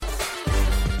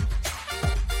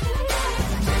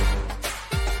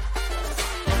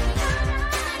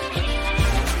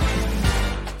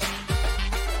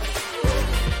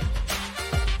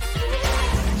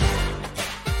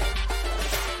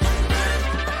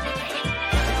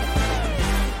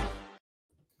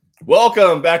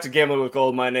Welcome back to Gambling with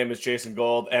Gold. My name is Jason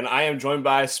Gold, and I am joined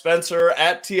by Spencer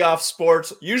at Tee Off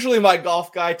Sports, usually my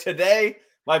golf guy. Today,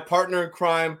 my partner in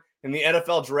crime in the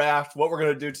NFL draft. What we're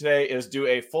going to do today is do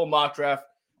a full mock draft,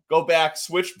 go back,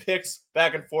 switch picks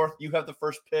back and forth. You have the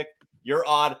first pick, you're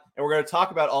odd, and we're going to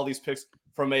talk about all these picks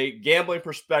from a gambling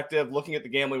perspective, looking at the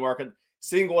gambling market,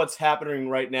 seeing what's happening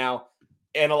right now,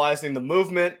 analyzing the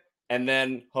movement, and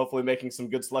then hopefully making some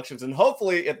good selections. And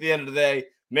hopefully, at the end of the day,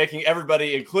 making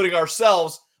everybody, including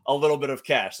ourselves, a little bit of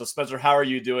cash. So, Spencer, how are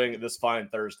you doing this fine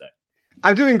Thursday?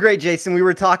 I'm doing great, Jason. We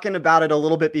were talking about it a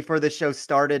little bit before the show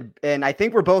started, and I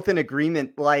think we're both in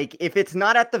agreement. Like, if it's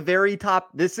not at the very top,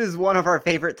 this is one of our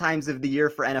favorite times of the year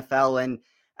for NFL. And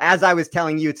as I was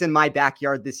telling you, it's in my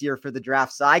backyard this year for the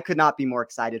draft, so I could not be more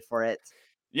excited for it.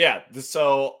 Yeah,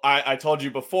 so I told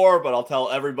you before, but I'll tell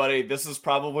everybody, this is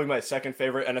probably my second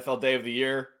favorite NFL day of the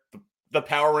year. The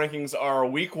power rankings are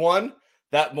week one.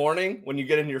 That morning, when you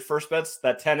get into your first bets,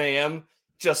 that 10 a.m.,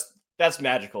 that's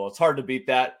magical. It's hard to beat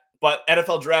that. But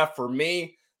NFL draft for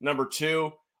me, number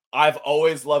two, I've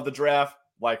always loved the draft.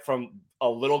 Like from a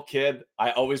little kid,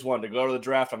 I always wanted to go to the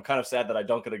draft. I'm kind of sad that I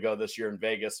don't get to go this year in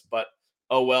Vegas, but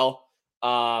oh well.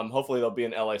 Hopefully they'll be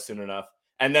in LA soon enough.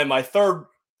 And then my third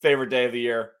favorite day of the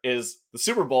year is the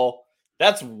Super Bowl.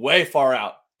 That's way far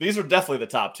out. These are definitely the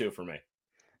top two for me.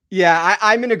 Yeah,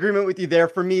 I'm in agreement with you there.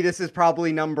 For me, this is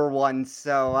probably number one.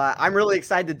 So I'm really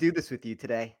excited to do this with you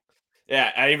today.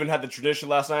 Yeah, I even had the tradition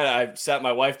last night. I sat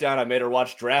my wife down. I made her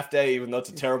watch Draft Day, even though it's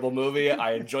a terrible movie.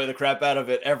 I enjoy the crap out of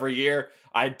it every year.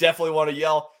 I definitely want to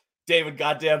yell David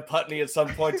goddamn Putney at some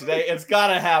point today. It's got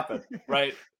to happen,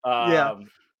 right? Yeah.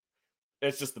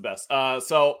 It's just the best.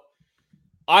 So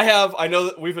I know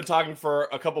that we've been talking for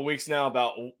a couple weeks now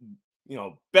about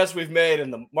bets we've made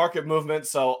and the market movement.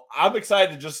 So I'm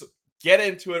excited to just get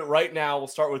into it right now. We'll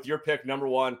start with your pick, number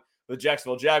one, the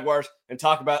Jacksonville Jaguars, and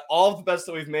talk about all of the bets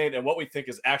that we've made and what we think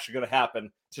is actually going to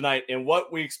happen tonight and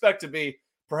what we expect to be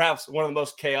perhaps one of the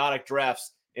most chaotic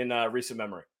drafts in recent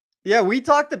memory. Yeah, we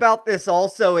talked about this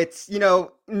also. It's,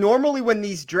 normally when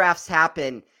these drafts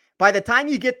happen, by the time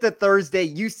you get to Thursday,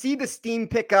 you see the steam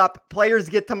pick up, players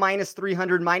get to minus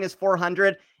 300, minus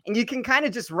 400, and you can kind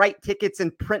of just write tickets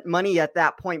and print money at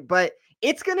that point. But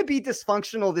it's going to be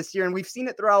dysfunctional this year, and we've seen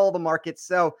it throughout all the markets.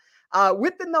 So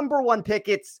with the number one pick,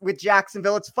 it's with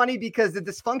Jacksonville. It's funny because the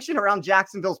dysfunction around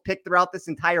Jacksonville's pick throughout this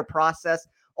entire process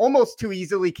almost too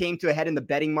easily came to a head in the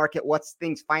betting market once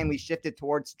things finally shifted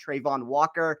towards Travon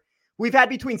Walker. We've had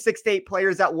between 6 to 8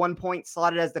 players at one point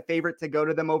slotted as the favorite to go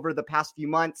to them over the past few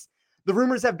months. The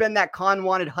rumors have been that Khan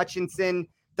wanted Hutchinson.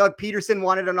 Doug Peterson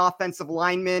wanted an offensive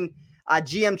lineman.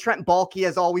 GM Trent Baalke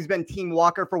has always been Team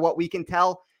Walker for what we can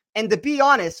tell. And to be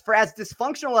honest, for as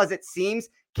dysfunctional as it seems,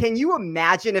 can you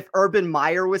imagine if Urban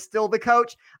Meyer was still the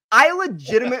coach? I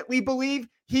legitimately believe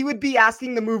he would be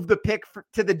asking to move the pick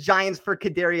to the Giants for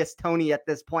Kadarius Toney at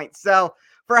this point. So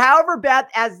for however bad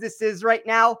as this is right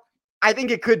now, I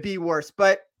think it could be worse.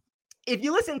 But if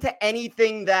you listen to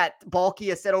anything that Baalke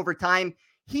has said over time,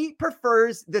 he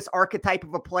prefers this archetype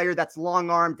of a player that's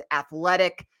long-armed,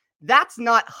 athletic. That's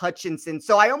not Hutchinson.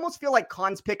 So I almost feel like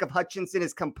Khan's pick of Hutchinson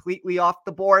is completely off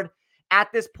the board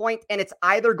at this point, and it's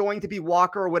either going to be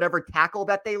Walker or whatever tackle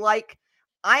that they like.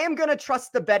 I am going to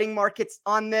trust the betting markets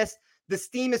on this. The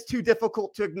steam is too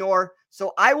difficult to ignore.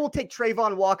 So I will take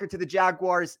Travon Walker to the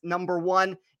Jaguars, number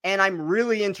one, and I'm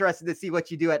really interested to see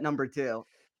what you do at number two.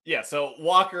 Yeah, so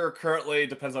Walker currently,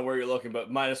 depends on where you're looking,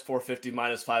 but minus 450,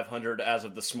 minus 500 as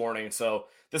of this morning. So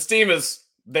the steam is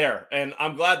there. And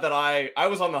I'm glad that I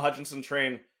was on the Hutchinson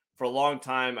train for a long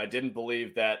time. I didn't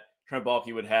believe that Trent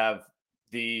Baalke would have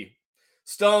the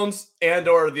stones and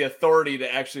or the authority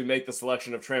to actually make the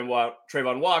selection of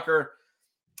Travon Walker.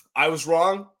 I was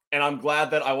wrong, and I'm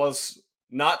glad that I was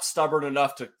not stubborn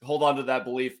enough to hold on to that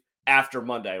belief after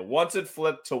Monday. Once it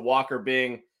flipped to Walker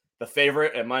being the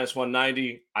favorite at minus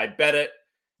 190, I bet it.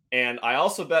 And I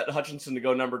also bet Hutchinson to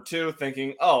go number two,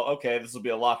 thinking, oh, okay, this will be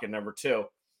a lock at number two.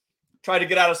 Try to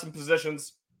get out of some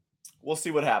positions. We'll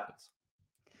see what happens.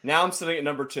 Now I'm sitting at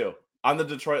number two on the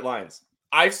Detroit Lions.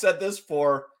 I've said this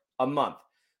for a month.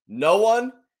 No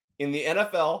one in the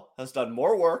NFL has done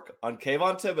more work on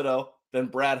Kayvon Thibodeau than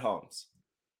Brad Holmes.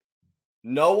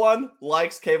 No one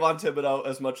likes Kayvon Thibodeau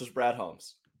as much as Brad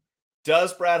Holmes.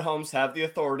 Does Brad Holmes have the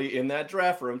authority in that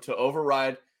draft room to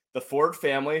override the Ford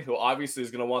family, who obviously is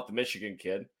going to want the Michigan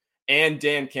kid, and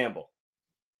Dan Campbell?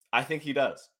 I think he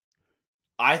does.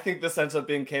 I think this ends up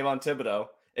being Kayvon Thibodeau.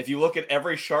 If you look at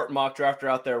every sharp mock drafter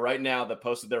out there right now that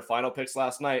posted their final picks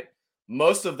last night,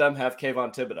 most of them have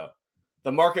Kayvon Thibodeau.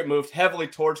 The market moved heavily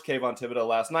towards Kayvon Thibodeau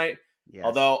last night Yes.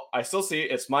 Although I still see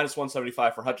it's minus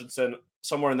 175 for Hutchinson,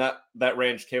 somewhere in that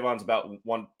range. Kayvon's about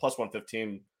plus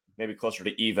 115, maybe closer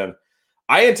to even.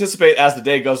 I anticipate as the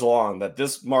day goes along that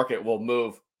this market will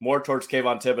move more towards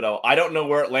Kayvon Thibodeau. I don't know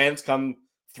where it lands come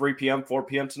 3 p.m., 4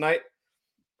 p.m. tonight,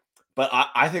 but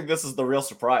I think this is the real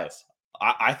surprise.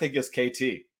 I think it's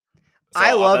KT. So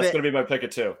I love that's it. going to be my pick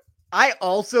at 2. I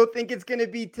also think it's going to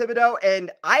be Thibodeau,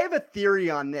 and I have a theory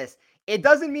on this. It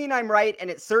doesn't mean I'm right, and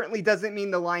it certainly doesn't mean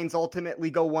the Lions ultimately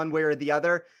go one way or the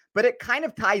other, but it kind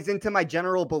of ties into my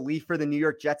general belief for the New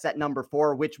York Jets at number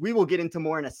 4, which we will get into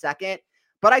more in a second.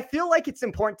 But I feel like it's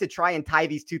important to try and tie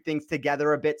these two things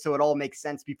together a bit so it all makes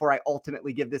sense before I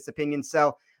ultimately give this opinion.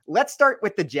 So let's start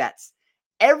with the Jets.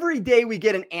 Every day we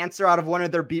get an answer out of one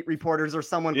of their beat reporters or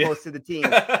someone close to the team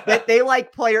that they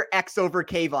like player X over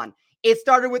Kayvon. It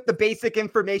started with the basic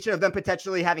information of them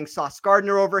potentially having Sauce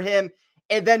Gardner over him.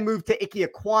 It then moved to Ike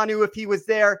Ekwonu if he was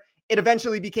there. It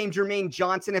eventually became Jermaine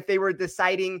Johnson if they were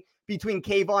deciding between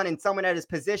Kayvon and someone at his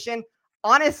position.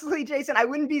 Honestly, Jason, I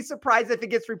wouldn't be surprised if it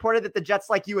gets reported that the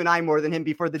Jets like you and I more than him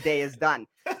before the day is done.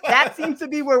 That seems to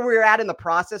be where we're at in the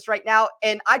process right now.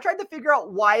 And I tried to figure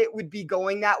out why it would be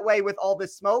going that way with all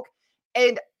this smoke.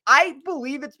 And I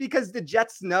believe it's because the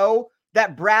Jets know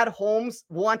that Brad Holmes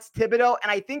wants Thibodeau.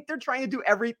 And I think they're trying to do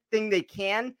everything they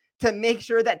can to make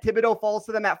sure that Thibodeau falls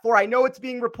to them at 4. I know it's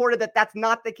being reported that that's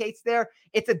not the case there.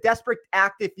 It's a desperate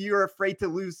act if you're afraid to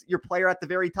lose your player at the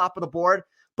very top of the board.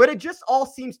 But it just all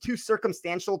seems too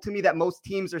circumstantial to me that most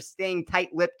teams are staying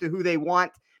tight-lipped to who they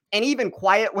want and even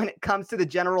quiet when it comes to the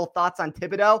general thoughts on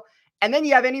Thibodeau. And then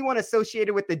you have anyone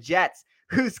associated with the Jets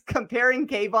who's comparing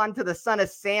Kayvon to the son of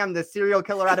Sam, the serial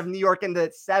killer out of New York in the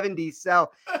 70s. So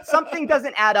something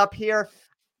doesn't add up here.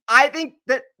 I think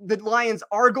that the Lions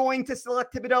are going to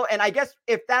select Thibodeau. And I guess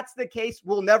if that's the case,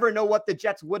 we'll never know what the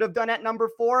Jets would have done at number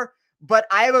 4. But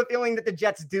I have a feeling that the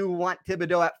Jets do want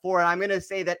Thibodeau at 4. And I'm going to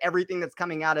say that everything that's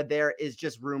coming out of there is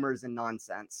just rumors and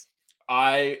nonsense.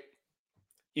 If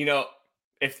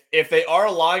they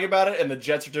are lying about it and the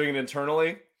Jets are doing it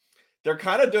internally, they're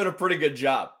kind of doing a pretty good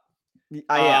job.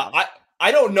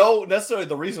 I don't know necessarily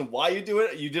the reason why you do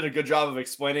it. You did a good job of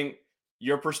explaining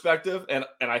your perspective, and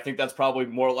I think that's probably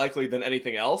more likely than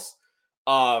anything else.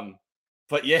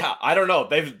 But yeah, I don't know.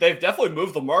 They've definitely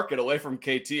moved the market away from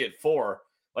KT at 4.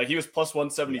 Like he was plus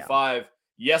 175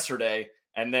 yesterday,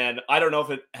 and then I don't know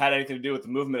if it had anything to do with the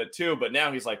movement at 2, but now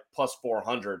he's like plus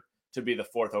 400 to be the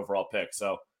 4th overall pick.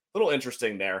 So a little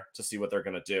interesting there to see what they're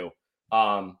going to do.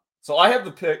 So I have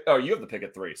the pick. Oh, you have the pick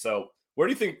at 3. So where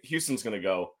do you think Houston's going to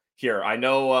go here? I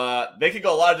know they could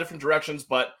go a lot of different directions,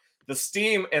 but the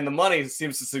steam and the money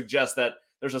seems to suggest that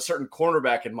there's a certain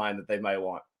cornerback in mind that they might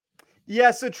want.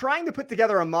 Yeah, so trying to put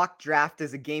together a mock draft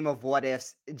is a game of what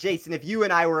ifs. Jason, if you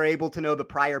and I were able to know the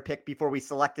prior pick before we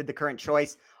selected the current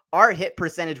choice, our hit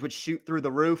percentage would shoot through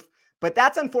the roof. But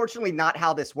that's unfortunately not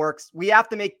how this works. We have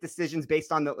to make decisions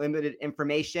based on the limited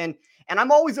information. And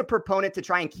I'm always a proponent to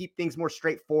try and keep things more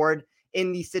straightforward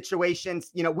in these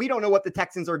situations. We don't know what the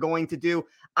Texans are going to do.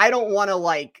 I don't want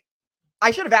to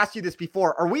I should have asked you this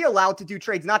before. Are we allowed to do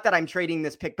trades? Not that I'm trading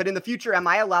this pick, but in the future, am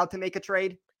I allowed to make a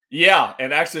trade? Yeah,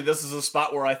 and actually this is a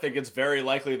spot where I think it's very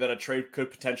likely that a trade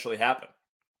could potentially happen.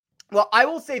 Well, I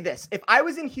will say this. If I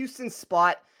was in Houston's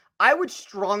spot, I would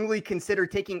strongly consider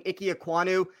taking Ike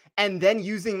Ekwonu and then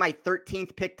using my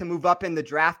 13th pick to move up in the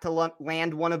draft to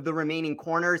land one of the remaining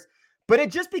corners. But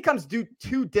it just becomes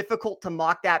too difficult to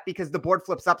mock that because the board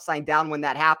flips upside down when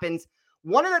that happens.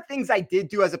 One of the things I did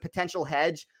do as a potential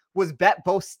hedge was bet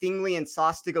both Stingley and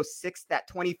Sauce to go 6th at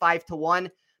 25-1.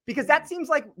 Because that seems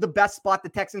like the best spot the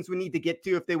Texans would need to get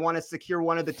to if they want to secure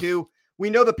one of the two.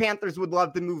 We know the Panthers would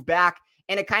love to move back,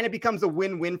 and it kind of becomes a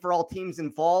win-win for all teams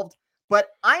involved. But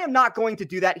I am not going to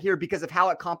do that here because of how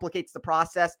it complicates the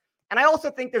process. And I also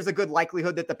think there's a good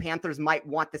likelihood that the Panthers might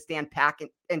want to stand back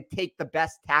and take the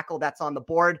best tackle that's on the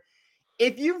board.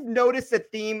 If you've noticed a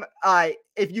theme,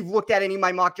 if you've looked at any of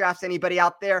my mock drafts, anybody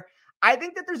out there, I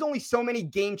think that there's only so many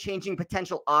game-changing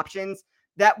potential options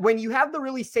that when you have the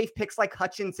really safe picks like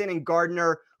Hutchinson and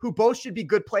Gardner, who both should be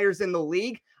good players in the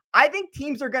league, I think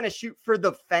teams are going to shoot for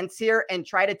the fence here and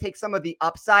try to take some of the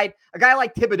upside. A guy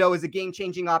like Thibodeau is a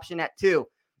game-changing option at 2.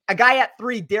 A guy at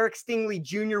 3, Derek Stingley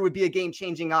Jr. would be a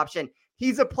game-changing option.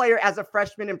 He's a player as a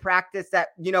freshman in practice that,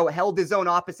 held his own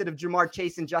opposite of Jamar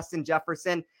Chase and Justin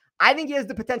Jefferson. I think he has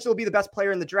the potential to be the best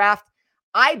player in the draft.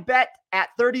 I bet at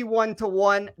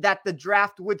 31-1 that the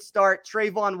draft would start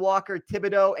Travon Walker,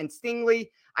 Thibodeau, and Stingley.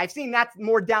 I've seen that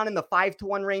more down in the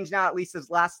 5-1 range now, at least as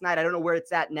last night. I don't know where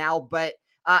it's at now, but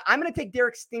I'm going to take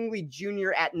Derek Stingley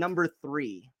Jr. at number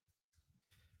 3.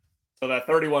 So that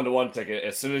 31-1 ticket,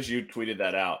 as soon as you tweeted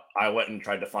that out, I went and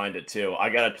tried to find it too. I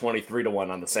got a 23-1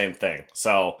 on the same thing.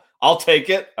 So I'll take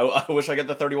it. I wish I got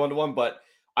the 31-1, but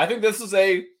I think this is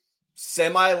a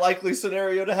semi-likely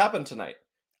scenario to happen tonight.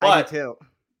 I do But too.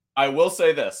 I will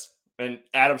say this, and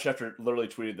Adam Schefter literally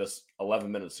tweeted this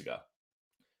 11 minutes ago.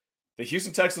 The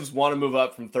Houston Texans want to move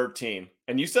up from 13,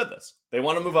 and you said this. They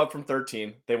want to move up from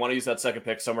 13. They want to use that second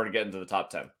pick somewhere to get into the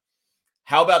top 10.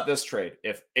 How about this trade?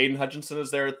 If Aiden Hutchinson is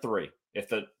there at 3, if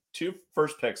the 2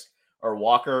 first picks are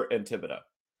Walker and Thibodeaux,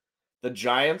 the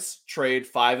Giants trade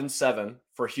 5 and 7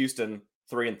 for Houston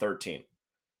 3 and 13.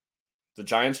 The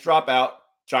Giants drop out.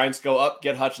 Giants go up,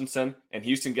 get Hutchinson, and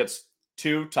Houston gets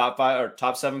 2 top 5 or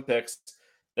top 7 picks.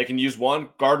 They can use one.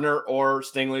 Gardner or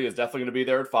Stingley is definitely going to be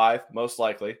there at 5, most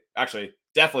likely. Actually,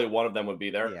 definitely one of them would be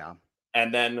there. Yeah.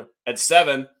 And then at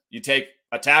 7, you take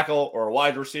a tackle or a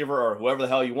wide receiver or whoever the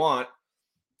hell you want.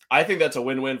 I think that's a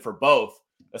win-win for both,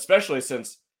 especially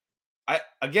since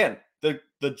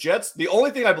the Jets, the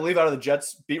only thing I believe out of the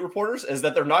Jets beat reporters is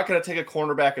that they're not going to take a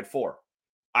cornerback at 4.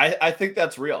 I think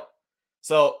that's real.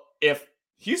 So if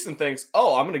Houston thinks,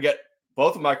 oh, I'm going to get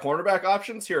both of my cornerback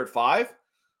options here at 5,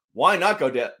 why not go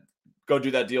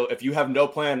do that deal if you have no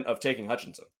plan of taking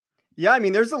Hutchinson? Yeah, I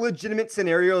mean, there's a legitimate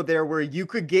scenario there where you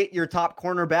could get your top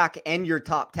cornerback and your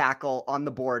top tackle on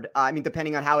the board. I mean,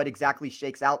 depending on how it exactly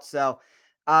shakes out. So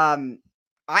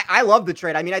I love the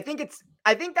trade. I mean, I think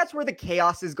that's where the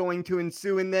chaos is going to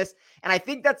ensue in this. And I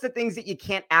think that's the things that you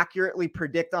can't accurately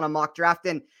predict on a mock draft.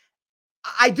 And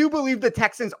I do believe the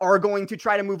Texans are going to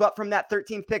try to move up from that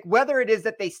 13th pick, whether it is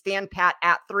that they stand pat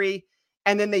at 3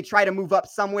 and then they try to move up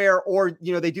somewhere, or,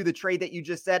 they do the trade that you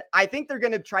just said. I think they're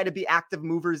going to try to be active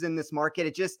movers in this market.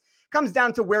 It just comes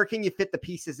down to where can you fit the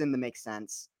pieces in that make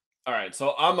sense. All right.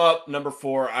 So I'm up number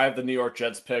 4. I have the New York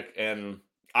Jets pick, and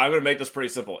I'm going to make this pretty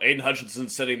simple. Aiden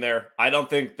Hutchinson's sitting there. I don't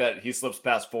think that he slips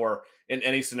past 4 in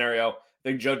any scenario. I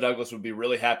think Joe Douglas would be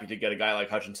really happy to get a guy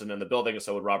like Hutchinson in the building, and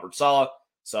so would Robert Saleh.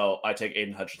 So I take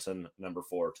Aiden Hutchinson, number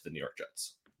 4, to the New York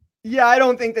Jets. Yeah, I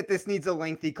don't think that this needs a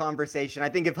lengthy conversation. I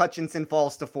think if Hutchinson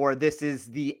falls to 4, this is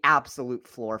the absolute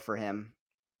floor for him.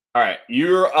 All right.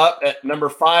 You're up at number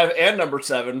 5 and number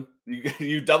 7.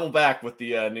 You double back with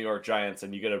the New York Giants,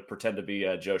 and you get to pretend to be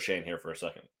Joe Schoen here for a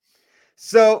second.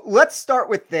 So let's start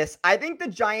with this. I think the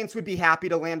Giants would be happy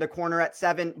to land a corner at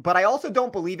 7, but I also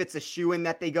don't believe it's a shoo-in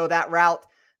that they go that route.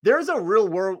 There's a real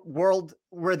world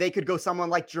where they could go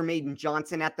someone like Jermaine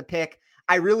Johnson at the pick.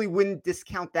 I really wouldn't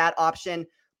discount that option.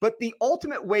 But the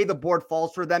ultimate way the board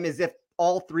falls for them is if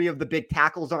all 3 of the big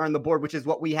tackles are on the board, which is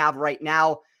what we have right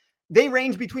now. They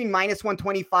range between minus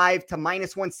 125 to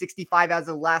minus 165 as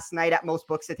of last night at most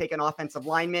books to take an offensive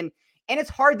lineman. And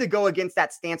it's hard to go against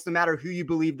that stance no matter who you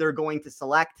believe they're going to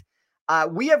select.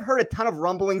 We have heard a ton of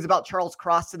rumblings about Charles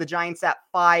Cross to the Giants at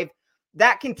 5.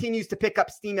 That continues to pick up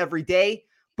steam every day.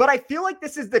 But I feel like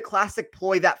this is the classic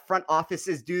ploy that front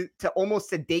offices do to almost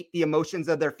sedate the emotions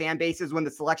of their fan bases when the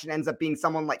selection ends up being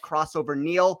someone like Cross over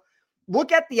Neal.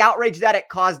 Look at the outrage that it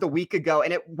caused a week ago,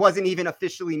 and it wasn't even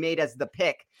officially made as the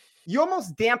pick. You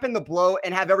almost dampen the blow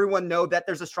and have everyone know that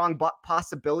there's a strong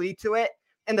possibility to it,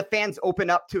 and the fans open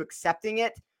up to accepting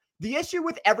it. The issue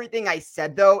with everything I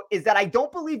said, though, is that I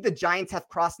don't believe the Giants have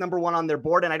Cross number 1 on their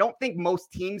board, and I don't think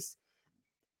most teams,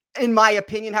 in my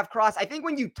opinion, have Cross. I think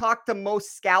when you talk to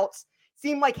most scouts,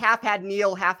 seem like half had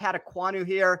Neal, half had Ekwonu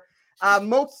here.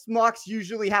 Most mocks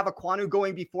usually have Ekwonu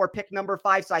going before pick number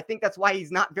 5, so I think that's why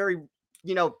he's not very,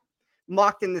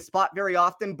 mocked in the spot very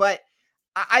often. But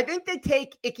I think they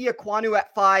take Ike Ekwonu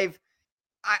at 5.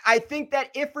 I think that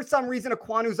if for some reason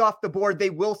Ekwonu's off the board, they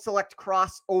will select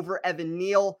Cross over Evan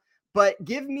Neal. But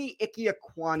give me Ike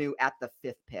Ekwonu at the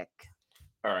 5th pick.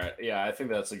 All right. Yeah, I think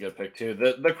that's a good pick too.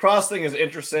 The Cross thing is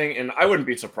interesting, and I wouldn't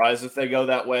be surprised if they go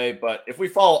that way. But if we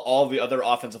follow all the other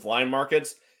offensive line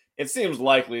markets, it seems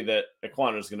likely that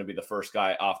Ekwonu is going to be the first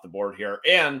guy off the board here.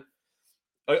 And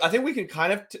I think we can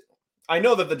kind of I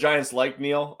know that the Giants like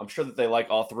Neal. I'm sure that they like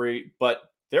all 3, but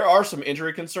there are some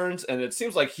injury concerns, and it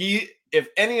seems like if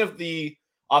any of the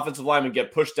offensive linemen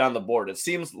get pushed down the board, it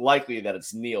seems likely that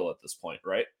it's Neal at this point,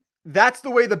 right? That's the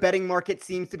way the betting market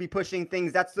seems to be pushing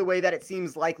things. That's the way that it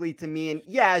seems likely to me. And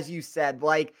yeah, as you said,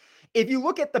 like if you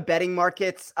look at the betting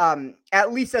markets,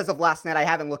 at least as of last night, I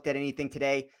haven't looked at anything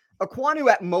today.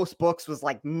 Ekwonu at most books was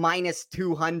like minus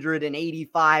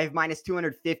 285, minus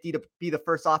 250 to be the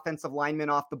first offensive lineman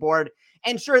off the board.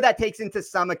 And sure, that takes into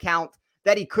some account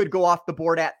that he could go off the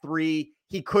board at 3.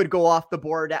 He could go off the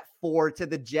board at 4 to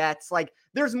the Jets. Like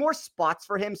there's more spots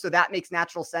for him. So that makes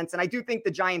natural sense. And I do think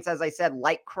the Giants, as I said,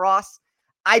 like Cross.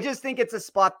 I just think it's a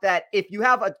spot that if you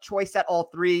have a choice at all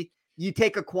 3, You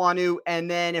take Ekwonu, and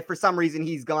then if for some reason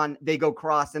he's gone, they go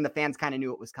Cross, and the fans kind of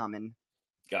knew it was coming.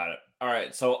 Got it. All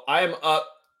right. So I am up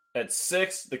at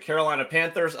 6, the Carolina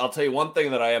Panthers. I'll tell you one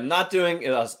thing that I am not doing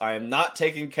is I am not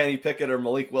taking Kenny Pickett or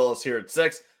Malik Willis here at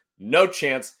 6. No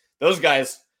chance. Those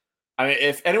guys, I mean,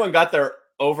 if anyone got their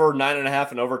over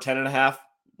 9.5 and over 10.5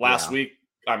 last week,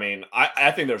 I mean,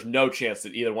 I think there's no chance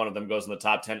that either one of them goes in the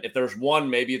top 10. If there's one,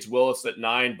 maybe it's Willis at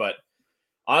 9, but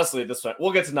honestly, this one,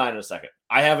 we'll get to 9 in a second.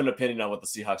 I have an opinion on what the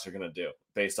Seahawks are going to do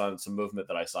based on some movement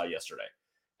that I saw yesterday.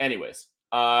 Anyways,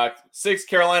 6,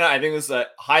 Carolina. I think this is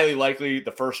highly likely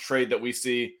the first trade that we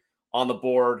see on the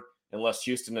board unless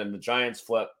Houston and the Giants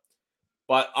flip.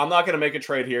 But I'm not going to make a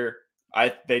trade here.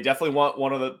 They definitely want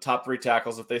one of the top 3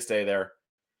 tackles if they stay there.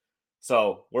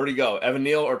 So where do you go? Evan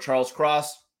Neal or Charles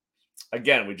Cross?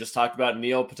 Again, we just talked about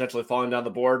Neal potentially falling down the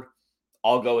board.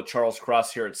 I'll go with Charles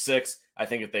Cross here at 6. I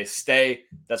think if they stay,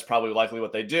 that's probably likely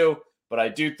what they do. But I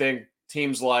do think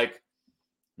teams like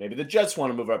maybe the Jets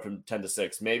want to move up from 10 to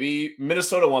 6. Maybe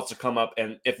Minnesota wants to come up,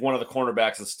 and if one of the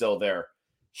cornerbacks is still there.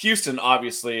 Houston,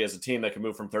 obviously, is a team that can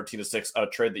move from 13 to 6, a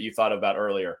trade that you thought about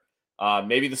earlier.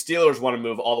 Maybe the Steelers want to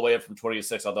move all the way up from 20 to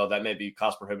 6, although that may be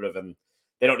cost prohibitive, and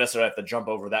they don't necessarily have to jump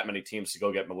over that many teams to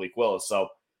go get Malik Willis. So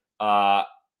I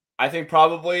think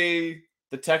probably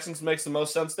the Texans makes the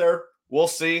most sense there. We'll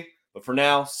see. But for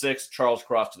now, 6, Charles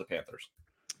Cross to the Panthers.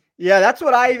 Yeah, that's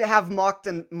what I have mocked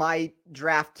in my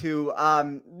draft too.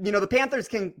 The Panthers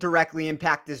can directly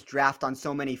impact this draft on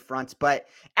so many fronts. But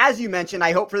as you mentioned,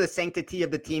 I hope for the sanctity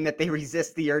of the team that they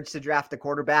resist the urge to draft a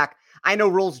quarterback. I know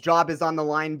Rule's job is on the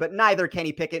line, but neither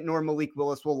Kenny Pickett nor Malik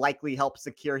Willis will likely help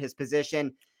secure his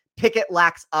position. Pickett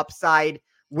lacks upside.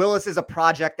 Willis is a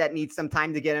project that needs some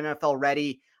time to get NFL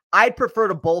ready. I'd prefer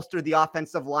to bolster the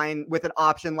offensive line with an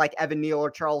option like Evan Neal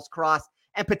or Charles Cross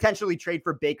and potentially trade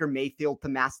for Baker Mayfield to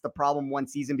mask the problem one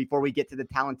season before we get to the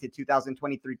talented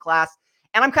 2023 class.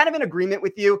 And I'm kind of in agreement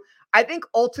with you. I think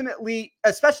ultimately,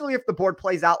 especially if the board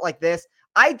plays out like this,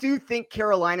 I do think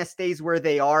Carolina stays where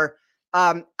they are.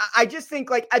 I just think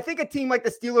I think a team like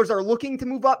the Steelers are looking to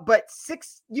move up, but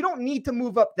 6, you don't need to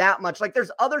move up that much. Like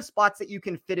there's other spots that you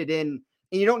can fit it in.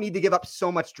 And you don't need to give up so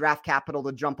much draft capital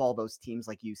to jump all those teams,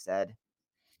 like you said.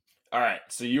 All right.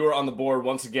 So you were on the board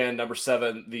once again, number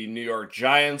 7, the New York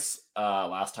Giants.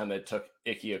 Last time they took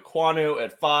Ike Ekwonu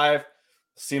at 5.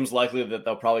 Seems likely that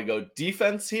they'll probably go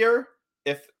defense here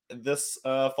if this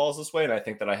falls this way. And I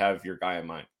think that I have your guy in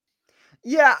mind.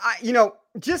 Yeah,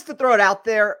 just to throw it out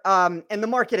there, and the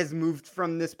market has moved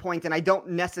from this point, and I don't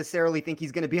necessarily think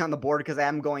he's going to be on the board because I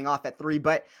am going off at 3,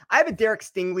 but I have a Derek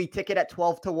Stingley ticket at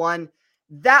 12 to 1.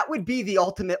 That would be the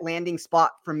ultimate landing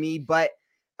spot for me. But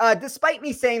despite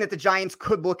me saying that the Giants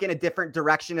could look in a different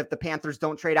direction if the Panthers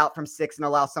don't trade out from 6 and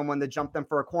allow someone to jump them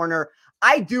for a corner,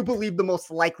 I do believe the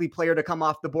most likely player to come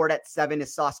off the board at 7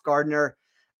 is Sauce Gardner.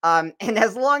 And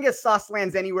as long as Sauce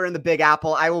lands anywhere in the Big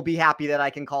Apple, I will be happy that I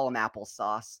can call him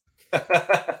applesauce.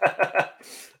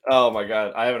 Oh my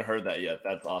God. I haven't heard that yet.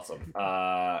 That's awesome.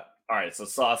 All right. So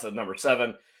Sauce at number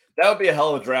 7. That would be a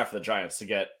hell of a draft for the Giants to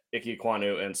get Ike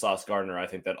Ekwonu and Sauce Gardner. I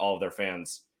think that all of their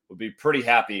fans would be pretty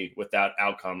happy with that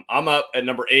outcome. I'm up at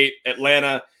number 8,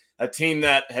 Atlanta, a team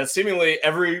that has seemingly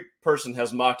every person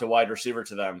has mocked a wide receiver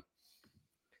to them.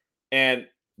 And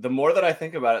the more that I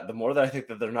think about it, the more that I think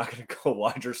that they're not going to go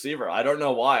wide receiver. I don't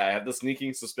know why. I have the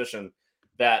sneaking suspicion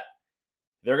that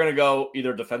they're going to go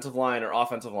either defensive line or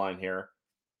offensive line here.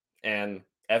 And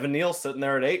Evan Neal's sitting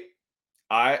there at 8.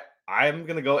 I'm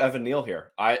going to go Evan Neal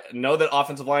here. I know that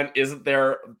offensive line isn't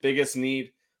their biggest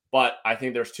need, but I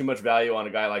think there's too much value on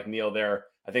a guy like Neal there.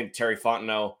 I think Terry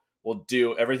Fontenot will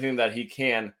do everything that he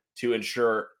can to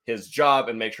ensure his job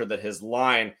and make sure that his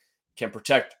line can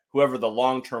protect whoever the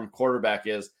long-term quarterback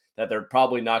is that they're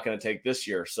probably not going to take this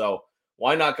year. So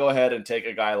why not go ahead and take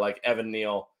a guy like Evan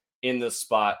Neal in this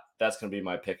spot? That's going to be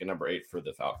my pick at number 8 for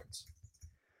the Falcons.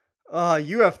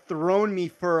 You have thrown me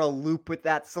for a loop with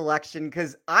that selection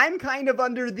because I'm kind of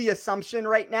under the assumption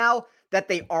right now that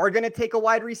they are going to take a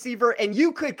wide receiver, and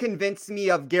you could convince me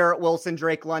of Garrett Wilson,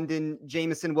 Drake London,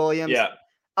 Jameson Williams. Yeah.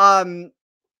 I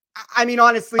mean,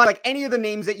 honestly, like any of the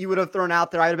names that you would have thrown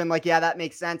out there, I'd have been like, yeah, that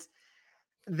makes sense.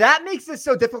 That makes it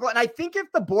so difficult. And I think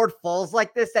if the board falls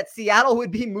like this, that Seattle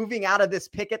would be moving out of this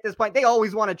pick at this point. They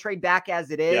always want to trade back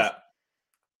as it is. Yeah.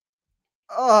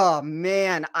 Oh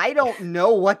man, I don't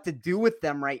know what to do with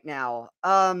them right now.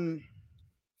 Can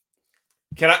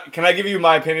I give you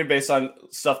my opinion based on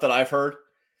stuff that I've heard?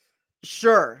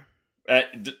 Sure.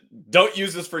 Don't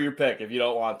use this for your pick if you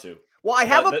don't want to. Well, I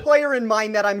have a player in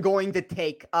mind that I'm going to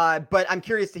take, but I'm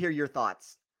curious to hear your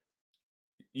thoughts.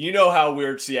 You know how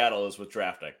weird Seattle is with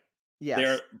drafting. Yes.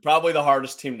 They're probably the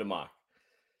hardest team to mock.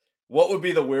 what would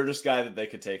be the weirdest guy that they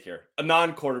could take here? A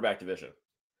non-quarterback division.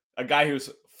 A guy who's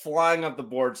flying up the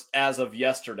boards as of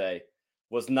yesterday,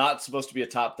 was not supposed to be a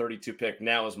top 32 pick,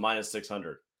 now is minus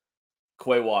 600.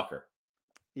 Quay Walker.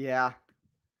 Yeah.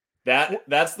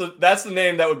 That's the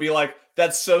name that would be like,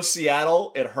 that's so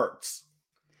Seattle, it hurts.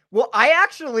 Well, I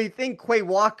actually think Quay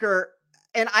Walker,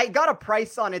 and I got a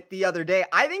price on it the other day.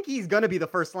 I think he's going to be the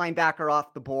first linebacker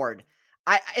off the board.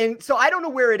 So I don't know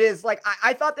where it is. Like,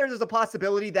 I thought there was a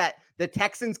possibility that the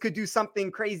Texans could do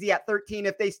something crazy at 13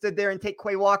 if they stood there and take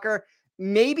Quay Walker.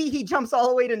 Maybe he jumps all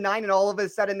the way to 9 and all of a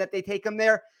sudden that they take him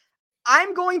there.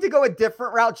 I'm going to go a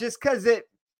different route just because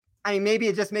maybe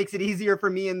it just makes it easier for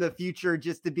me in the future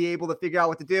just to be able to figure out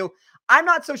what to do. I'm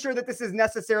not so sure that this is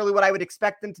necessarily what I would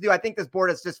expect them to do. I think this board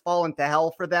has just fallen to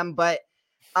hell for them, but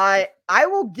I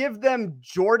will give them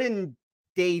Jordan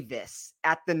Davis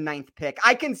at the 9th pick.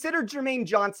 I consider Jermaine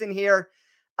Johnson here,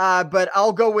 but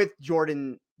I'll go with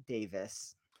Jordan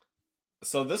Davis.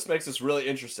 So this makes this really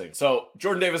interesting. So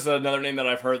Jordan Davis is another name that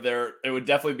I've heard there. It would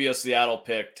definitely be a Seattle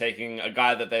pick, taking a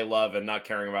guy that they love and not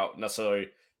caring about necessarily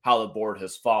how the board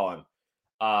has fallen.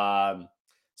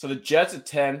 So the Jets at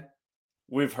 10,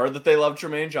 we've heard that they love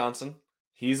Jermaine Johnson.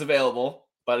 He's available.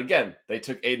 But again, they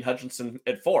took Aiden Hutchinson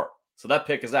at 4. So that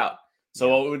pick is out. So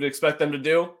what we would expect them to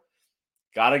do?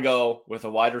 Got to go with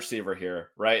a wide receiver here,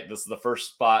 right? This is the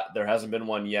first spot. There hasn't been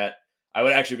one yet. I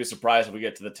would actually be surprised if we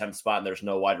get to the 10th spot and there's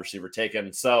no wide receiver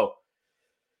taken. So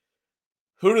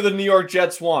who do the New York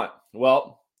Jets want?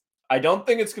 Well, I don't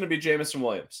think it's going to be Jameson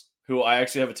Williams, who I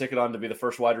actually have a ticket on to be the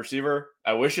first wide receiver.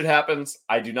 I wish it happens.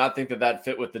 I do not think that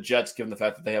fit with the Jets, given the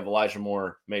fact that they have Elijah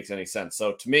Moore, makes any sense.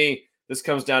 So to me, this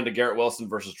comes down to Garrett Wilson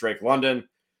versus Drake London.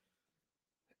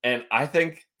 And I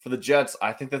think for the Jets,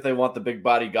 I think that they want the big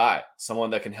body guy, someone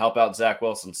that can help out Zach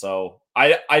Wilson. So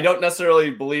I don't necessarily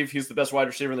believe he's the best wide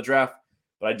receiver in the draft,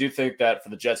 but I do think that for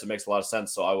the Jets, it makes a lot of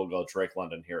sense. So I will go Drake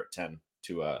London here at 10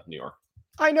 to New York.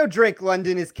 I know Drake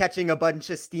London is catching a bunch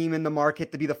of steam in the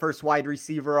market to be the first wide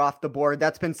receiver off the board.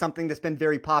 That's been something that's been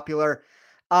very popular.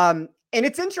 And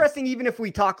it's interesting, even if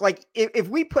we talk, like, if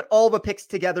we put all the picks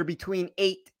together between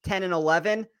 8, 10, and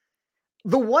 11,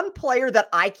 the one player that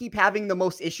I keep having the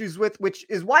most issues with, which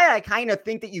is why I kind of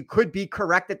think that you could be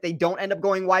correct that they don't end up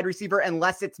going wide receiver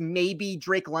unless it's maybe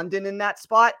Drake London in that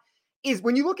spot, is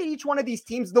when you look at each one of these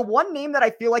teams, the one name that I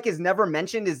feel like is never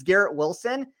mentioned is Garrett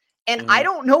Wilson. And I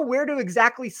don't know where to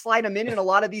exactly slide him in a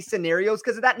lot of these scenarios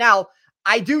because of that. Now,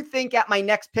 I do think at my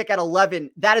next pick at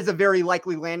 11, that is a very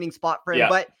likely landing spot for him. Yeah.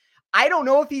 But I don't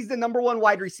know if he's the number one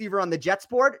wide receiver on the Jets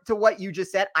board, to what you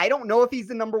just said. I don't know if he's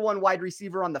the number one wide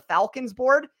receiver on the Falcons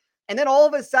board. And then all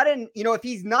of a sudden, if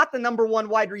he's not the number one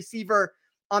wide receiver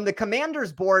on the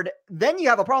Commanders board, then you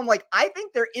have a problem. Like, I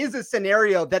think there is a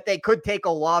scenario that they could take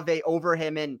Olave over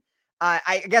him. And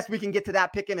I guess we can get to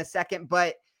that pick in a second,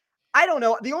 but I don't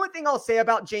know. The only thing I'll say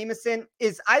about Jameson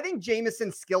is I think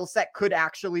Jameson's skill set could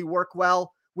actually work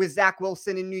well with Zach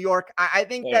Wilson in New York. I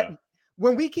think that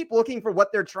when we keep looking for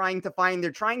what they're trying to find,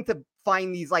 they're trying to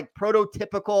find these like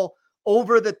prototypical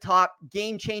over the top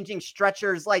game changing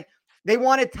stretchers. Like they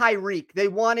wanted Tyreek, they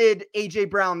wanted AJ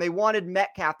Brown, they wanted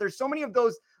Metcalf. There's so many of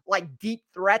those like deep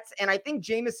threats. And I think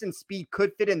Jameson's speed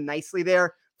could fit in nicely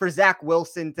there for Zach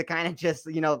Wilson to kind of just,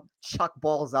 chuck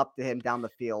balls up to him down the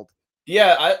field.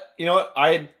 Yeah,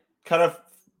 I kind of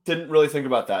didn't really think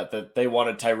about that they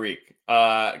wanted Tyreek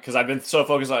because I've been so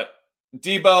focused on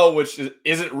Debo, which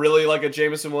isn't really like a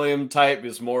Jameson Williams type,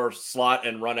 is more slot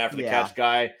and run after the catch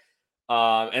guy.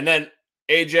 And then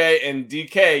AJ and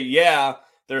DK,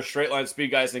 they're straight line speed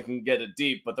guys and can get it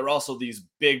deep, but they're also these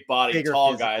big body, bigger,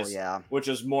 tall physical, guys, which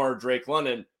is more Drake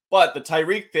London. But the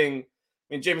Tyreek thing,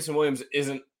 Jameson Williams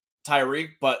isn't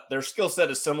Tyreek, but their skill set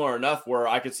is similar enough where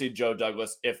I could see Joe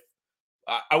Douglas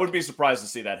I wouldn't be surprised to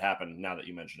see that happen now that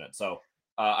you mention it. So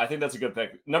I think that's a good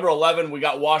pick. Number 11, we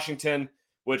got Washington,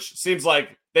 which seems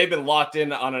like they've been locked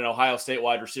in on an Ohio State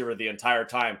wide receiver the entire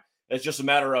time. It's just a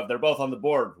matter of they're both on the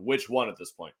board. Which one at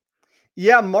this point?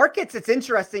 Yeah, markets, it's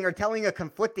interesting, are telling a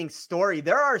conflicting story.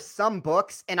 There are some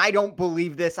books, and I don't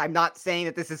believe this. I'm not saying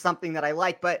that this is something that I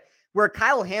like, but where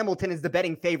Kyle Hamilton is the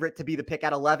betting favorite to be the pick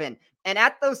at 11. And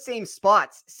at those same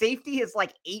spots, safety is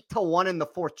like 8-1 in the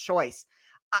fourth choice.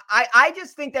 I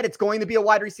just think that it's going to be a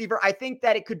wide receiver. I think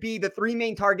that it could be the three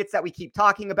main targets that we keep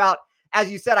talking about. As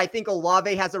you said, I think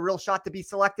Olave has a real shot to be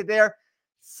selected there.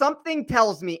 Something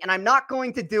tells me, and I'm not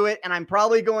going to do it, and I'm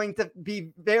probably going to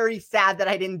be very sad that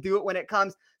I didn't do it when it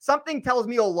comes. Something tells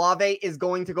me Olave is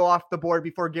going to go off the board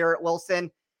before Garrett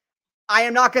Wilson. I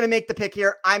am not going to make the pick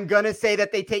here. I'm going to say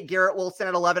that they take Garrett Wilson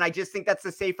at 11. I just think that's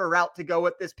the safer route to go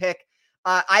with this pick.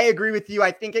 I agree with you.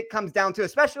 I think it comes down to,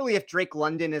 especially if Drake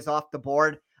London is off the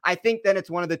board, I think then it's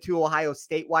one of the two Ohio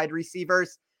State wide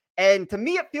receivers. And to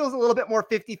me, it feels a little bit more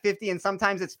 50-50, and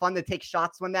sometimes it's fun to take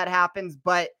shots when that happens,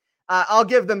 but I'll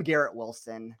give them Garrett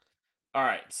Wilson. All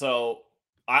right. So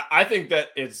I think that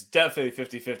it's definitely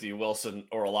 50-50 Wilson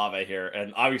or Olave here.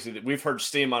 And obviously, we've heard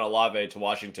steam on Olave to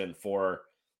Washington for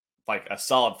like a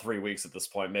solid 3 weeks at this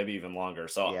point, maybe even longer.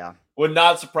 So Yeah. would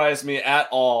not surprise me at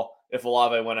all if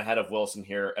Olave went ahead of Wilson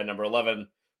here at number 11.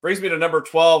 Brings me to number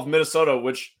 12, Minnesota,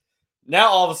 which now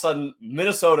all of a sudden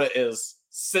Minnesota is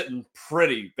sitting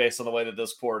pretty based on the way that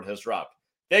this board has dropped.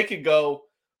 They could go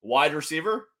wide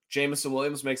receiver. Jameson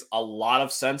Williams makes a lot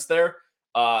of sense there.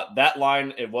 That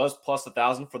line, it was plus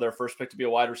 1,000 for their first pick to be a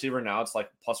wide receiver. Now it's like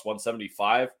plus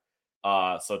 175.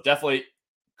 So definitely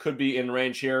could be in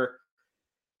range here.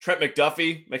 Trent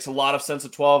McDuffie makes a lot of sense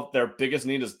at 12. Their biggest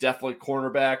need is definitely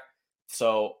cornerback.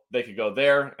 So they could go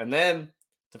there. And then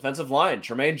defensive line,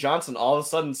 Jermaine Johnson, all of a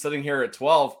sudden sitting here at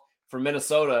 12 for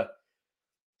Minnesota.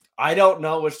 I don't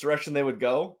know which direction they would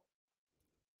go.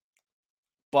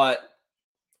 But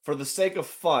for the sake of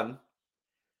fun,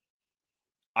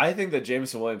 I think that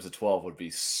Jameson Williams at 12 would be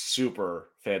super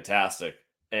fantastic.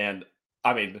 And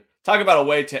I mean, talk about a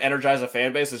way to energize a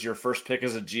fan base as your first pick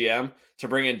as a GM to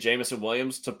bring in Jameson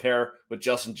Williams to pair with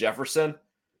Justin Jefferson.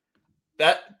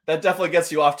 That definitely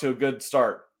gets you off to a good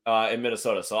start in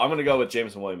Minnesota. So I'm going to go with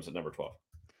Jameson Williams at number 12.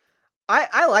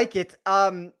 I like it.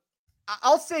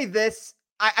 I'll say this.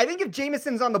 I think if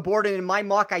Jameson's on the board, and in my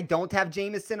mock, I don't have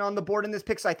Jameson on the board in this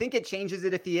pick, so I think it changes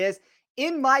it if he is.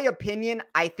 In my opinion,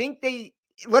 I think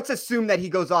let's assume that he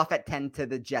goes off at 10 to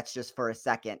the Jets just for a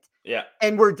second. Yeah.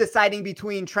 And we're deciding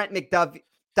between Trent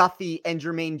McDuffie and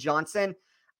Jermaine Johnson.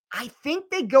 I think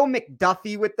they go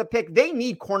McDuffie with the pick. They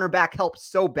need cornerback help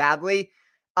so badly.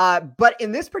 But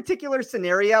in this particular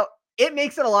scenario, it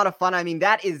makes it a lot of fun. I mean,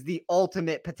 that is the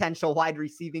ultimate potential wide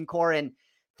receiving core. And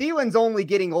Thielen's only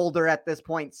getting older at this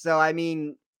point. So, I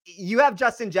mean, you have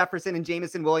Justin Jefferson and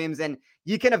Jameson Williams, and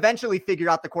you can eventually figure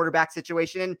out the quarterback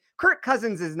situation. And Kirk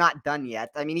Cousins is not done yet.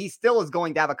 I mean, he still is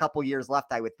going to have a couple years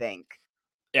left, I would think.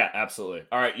 Yeah, absolutely.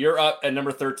 All right, you're up at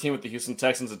number 13 with the Houston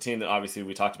Texans, a team that obviously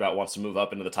we talked about wants to move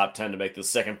up into the top 10 to make the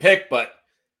second pick, but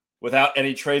without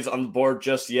any trades on the board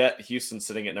just yet, Houston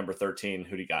sitting at number 13.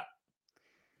 Who do you got?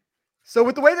 So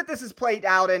with the way that this is played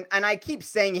out, and I keep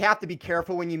saying you have to be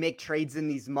careful when you make trades in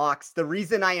these mocks. The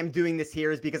reason I am doing this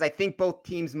here is because I think both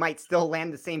teams might still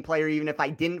land the same player even if I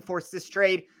didn't force this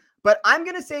trade. But I'm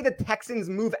going to say the Texans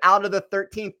move out of the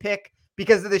 13th pick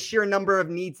because of the sheer number of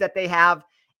needs that they have.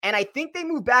 And I think they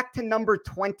move back to number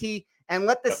 20 and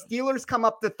let the Steelers come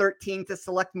up to 13 to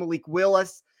select Malik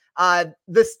Willis. The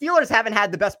Steelers haven't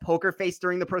had the best poker face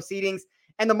during the proceedings,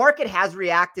 and the market has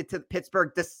reacted to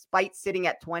Pittsburgh despite sitting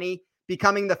at 20,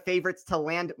 becoming the favorites to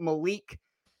land Malik.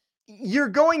 You're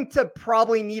going to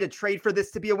probably need a trade for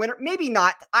this to be a winner. Maybe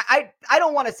not. I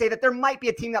don't want to say that. There might be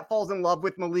a team that falls in love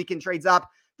with Malik and trades up.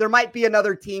 There might be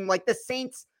another team like the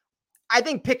Saints. I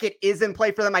think Pickett is in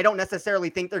play for them. I don't necessarily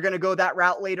think they're going to go that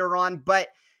route later on. But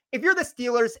if you're the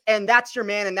Steelers and that's your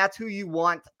man and that's who you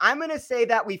want, I'm going to say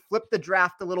that we flip the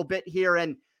draft a little bit here.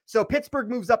 And so Pittsburgh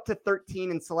moves up to 13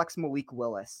 and selects Malik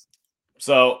Willis.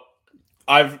 So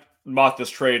I've mocked this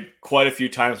trade quite a few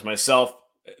times myself.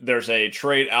 There's a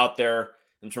trade out there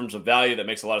in terms of value that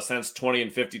makes a lot of sense. 20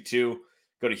 and 52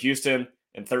 go to Houston,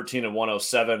 and 13 and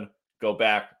 107 go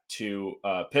back to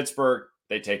Pittsburgh.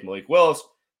 They take Malik Willis.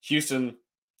 Houston,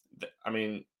 I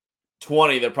mean,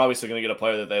 20, they're probably still going to get a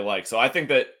player that they like. So I think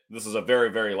that this is a very,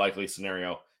 very likely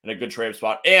scenario and a good trade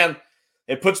spot. And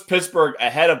it puts Pittsburgh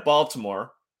ahead of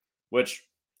Baltimore, which,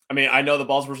 I mean, I know the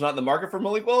Baltimore's not in the market for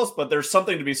Malik Willis, but there's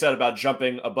something to be said about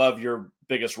jumping above your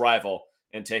biggest rival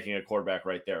and taking a quarterback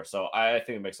right there. So I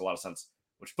think it makes a lot of sense,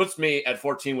 which puts me at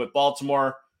 14 with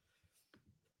Baltimore.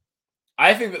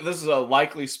 I think that this is a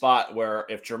likely spot where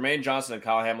if Jermaine Johnson and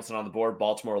Kyle Hamilton on the board,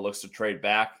 Baltimore looks to trade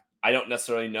back. I don't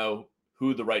necessarily know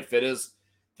who the right fit is.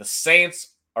 The Saints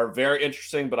are very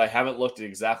interesting, but I haven't looked at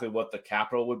exactly what the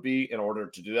capital would be in order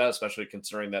to do that, especially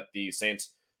considering that the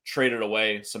Saints traded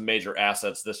away some major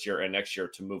assets this year and next year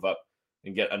to move up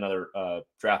and get another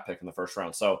draft pick in the first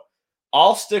round. So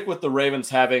I'll stick with the Ravens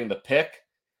having the pick,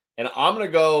 and I'm going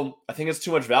to go, I think it's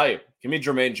too much value. Give me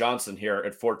Jermaine Johnson here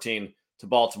at 14 to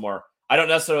Baltimore. I don't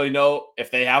necessarily know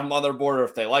if they have him on their board or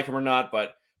if they like him or not,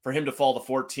 but for him to fall to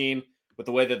 14 with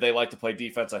the way that they like to play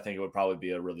defense, I think it would probably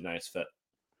be a really nice fit.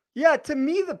 Yeah, to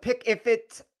me, the pick,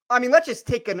 let's just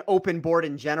take an open board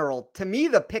in general. To me,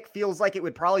 the pick feels like it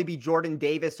would probably be Jordan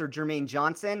Davis or Jermaine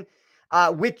Johnson.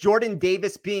 With Jordan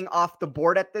Davis being off the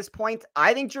board at this point,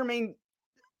 I think Jermaine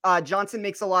Johnson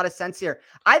makes a lot of sense here.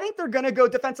 I think they're going to go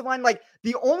defensive line. Like,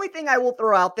 the only thing I will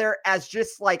throw out there as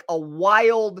just like a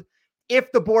wild,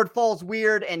 if the board falls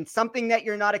weird and something that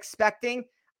you're not expecting,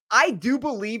 I do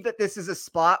believe that this is a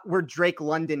spot where Drake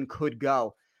London could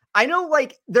go. I know,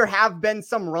 like, there have been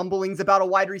some rumblings about a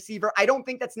wide receiver. I don't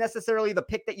think that's necessarily the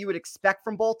pick that you would expect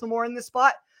from Baltimore in this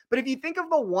spot. But if you think of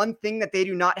the one thing that they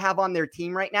do not have on their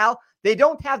team right now, they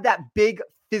don't have that big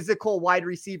physical wide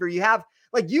receiver. You have,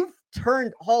 like, you've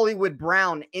turned Hollywood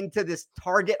Brown into this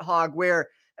target hog where,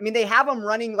 I mean, they have him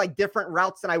running like different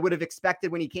routes than I would have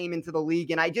expected when he came into the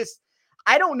league. And I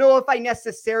don't know if I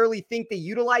necessarily think they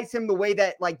utilize him the way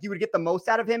that like you would get the most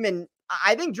out of him. And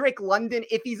I think Drake London,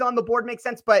 if he's on the board, makes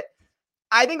sense. But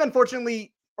I think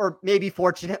unfortunately, or maybe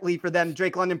fortunately for them,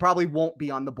 Drake London probably won't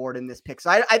be on the board in this pick. So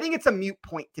I think it's a moot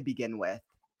point to begin with.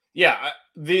 Yeah,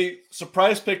 the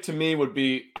surprise pick to me would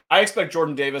be, I expect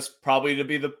Jordan Davis probably to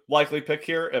be the likely pick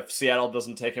here if Seattle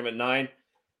doesn't take him at 9.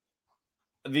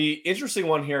 The interesting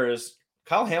one here is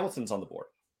Kyle Hamilton's on the board.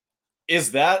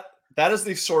 That is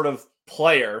the sort of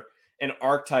player, an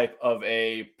archetype of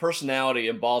a personality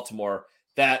in Baltimore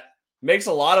that makes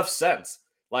a lot of sense.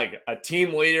 Like a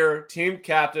team leader, team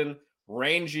captain,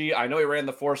 rangy. I know he ran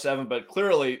the 4.7, but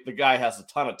clearly the guy has a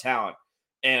ton of talent.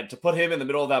 And to put him in the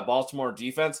middle of that Baltimore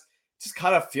defense just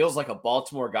kind of feels like a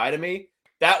Baltimore guy to me.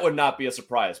 That would not be a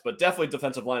surprise, but definitely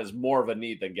defensive line is more of a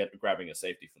need than grabbing a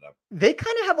safety for them. They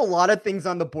kind of have a lot of things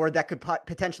on the board that could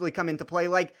potentially come into play.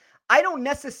 Like, I don't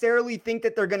necessarily think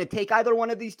that they're going to take either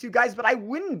one of these two guys, but I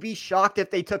wouldn't be shocked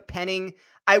if they took Penning.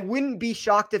 I wouldn't be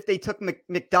shocked if they took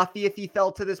McDuffie if he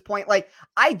fell to this point. Like,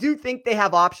 I do think they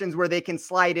have options where they can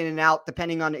slide in and out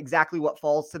depending on exactly what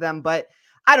falls to them. But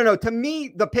I don't know. To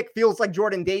me, the pick feels like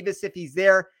Jordan Davis if he's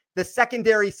there. The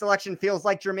secondary selection feels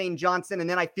like Jermaine Johnson, and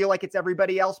then I feel like it's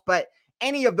everybody else. But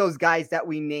any of those guys that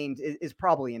we named is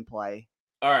probably in play.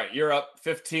 All right, you're up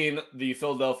 15. The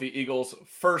Philadelphia Eagles'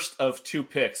 first of 2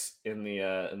 picks in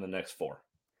the next 4.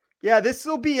 Yeah, this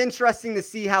will be interesting to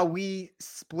see how we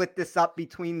split this up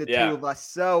between the two of us.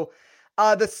 So,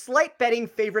 the slight betting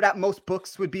favorite at most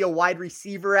books would be a wide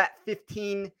receiver at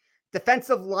 15.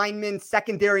 Defensive lineman,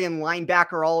 secondary, and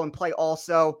linebacker all in play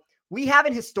also. We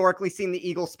haven't historically seen the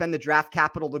Eagles spend the draft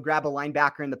capital to grab a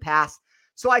linebacker in the past.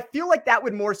 So I feel like that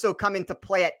would more so come into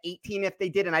play at 18 if they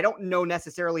did. And I don't know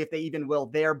necessarily if they even will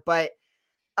there. But,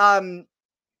 I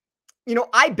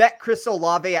bet Chris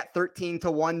Olave at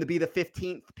 13-1 to be the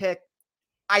 15th pick.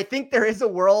 I think there is a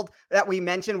world that we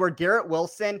mentioned where Garrett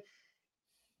Wilson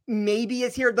maybe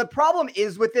is here. The problem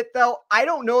is with it, though, I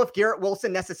don't know if Garrett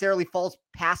Wilson necessarily falls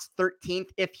past 13th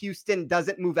if Houston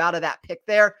doesn't move out of that pick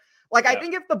there. Like, I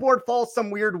think if the board falls some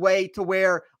weird way to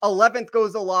where 11th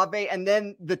goes Olave and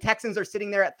then the Texans are sitting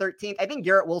there at 13th, I think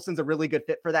Garrett Wilson's a really good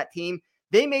fit for that team.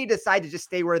 They may decide to just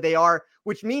stay where they are,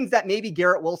 which means that maybe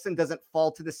Garrett Wilson doesn't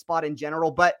fall to this spot in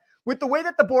general. But with the way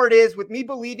that the board is, with me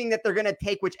believing that they're going to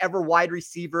take whichever wide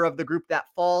receiver of the group that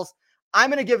falls, I'm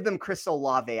going to give them Chris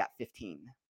Olave at 15.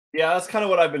 Yeah, that's kind of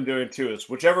what I've been doing too, is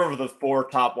whichever of the 4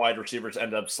 top wide receivers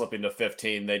end up slipping to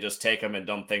 15, they just take them and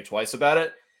don't think twice about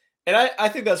it. And I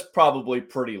think that's probably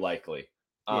pretty likely.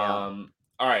 Yeah.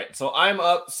 All right, so I'm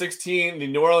up 16. The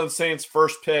New Orleans Saints'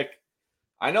 first pick.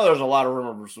 I know there's a lot of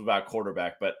rumors about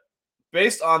quarterback, but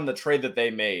based on the trade that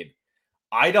they made,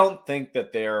 I don't think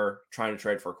that they're trying to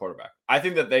trade for a quarterback. I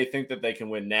think that they think that they can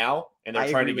win now, and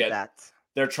they're trying to get that.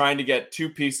 They're trying to get 2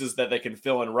 pieces that they can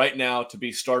fill in right now to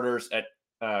be starters at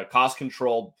cost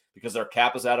control because their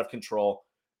cap is out of control.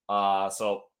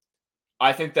 So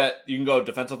I think that you can go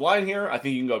defensive line here. I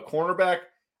think you can go cornerback.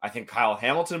 I think Kyle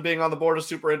Hamilton being on the board is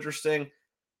super interesting.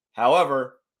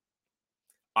 However,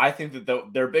 I think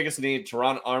that their biggest need,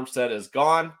 Teron Armstead, is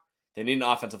gone. They need an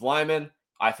offensive lineman.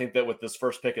 I think that with this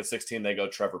first pick at 16, they go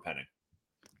Trevor Penning.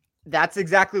 That's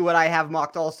exactly what I have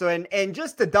mocked also. And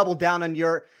just to double down on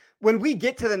when we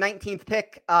get to the 19th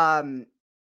pick,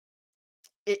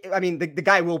 the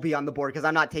guy will be on the board because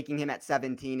I'm not taking him at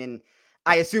 17. And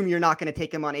I assume you're not going to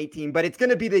take him on 18, but it's going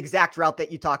to be the exact route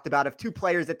that you talked about of 2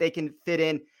 players that they can fit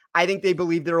in. I think they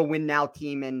believe they're a win now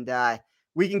team. And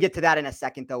we can get to that in a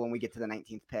second, though, when we get to the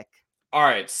 19th pick. All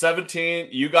right, 17.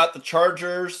 You got the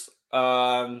Chargers.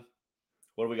 What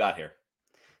do we got here?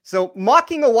 So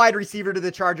mocking a wide receiver to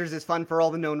the Chargers is fun for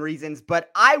all the known reasons, but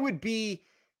I'm going to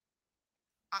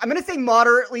say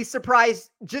moderately surprised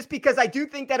just because I do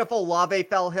think that if Olave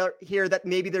fell here, that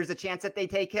maybe there's a chance that they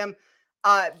take him.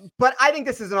 But I think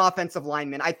this is an offensive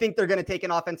lineman. I think they're going to take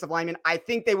an offensive lineman. I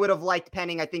think they would have liked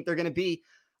Penning. I think they're going to be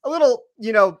a little,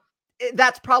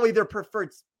 that's probably their preferred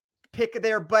pick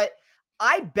there, but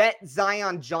I bet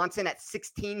Zion Johnson at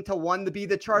 16-1 to be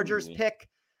the Chargers pick.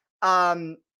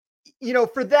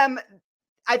 For them,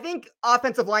 I think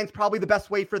offensive line is probably the best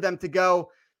way for them to go.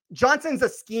 Johnson's a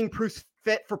scheme-proof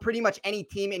fit for pretty much any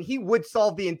team, and he would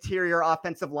solve the interior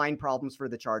offensive line problems for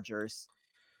the Chargers.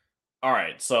 All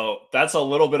right, so that's a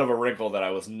little bit of a wrinkle that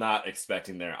I was not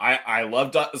expecting there. I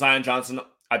love Zion Johnson.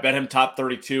 I bet him top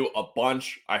 32 a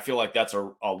bunch. I feel like that's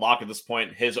a lock at this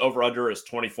point. His over-under is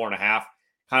 24.5,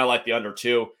 kind of like the under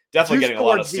 2. Definitely getting a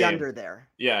lot of steam. The under there.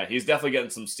 Yeah, he's definitely getting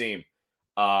some steam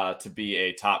to be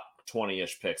a top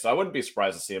 20-ish pick. So I wouldn't be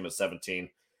surprised to see him at 17.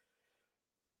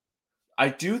 I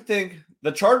do think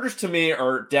the Chargers, to me,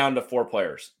 are down to 4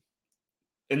 players.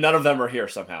 And none of them are here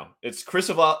somehow. It's Chris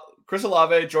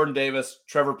Olave, Jordan Davis,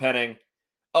 Trevor Penning.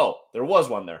 Oh, there was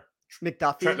one there.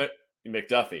 McDuffie.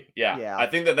 McDuffie. Yeah. I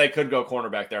think that they could go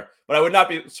cornerback there, but I would not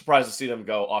be surprised to see them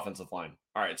go offensive line.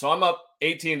 All right, so I'm up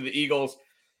 18 to the Eagles.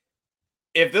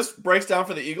 If this breaks down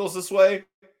for the Eagles this way,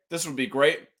 this would be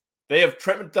great. They have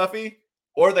Trent McDuffie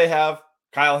or they have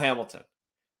Kyle Hamilton.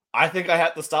 I think I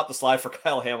have to stop the slide for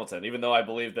Kyle Hamilton, even though I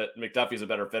believe that McDuffie's a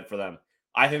better fit for them.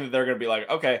 I think that they're going to be like,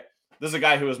 okay, this is a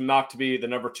guy who was mocked to be the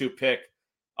number 2 pick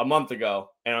a month ago,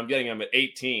 and I'm getting him at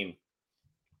 18.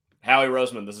 Howie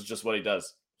Roseman, this is just what he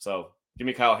does. So give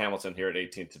me Kyle Hamilton here at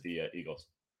 18 to the Eagles.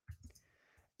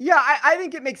 Yeah, I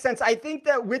think it makes sense. I think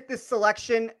that with this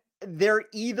selection, they're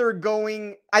either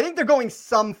going, I think they're going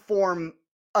some form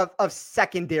of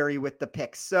secondary with the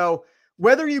picks. So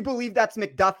whether you believe that's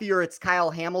McDuffie or it's Kyle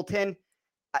Hamilton,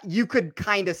 you could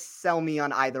kind of sell me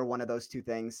on either one of those two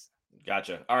things.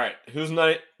 Gotcha. All right. Who's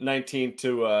 19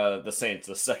 to the Saints,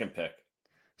 the second pick?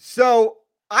 So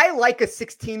I like a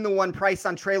 16-1 price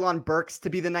on Treylon Burks to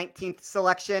be the 19th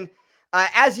selection.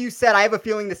 As you said, I have a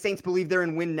feeling the Saints believe they're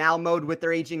in win now mode with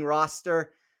their aging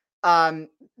roster. I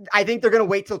think they're going to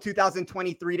wait till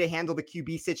 2023 to handle the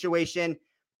QB situation.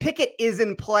 Pickett is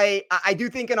in play. I do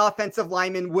think an offensive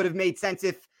lineman would have made sense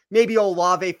if maybe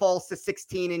Olave falls to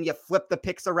 16 and you flip the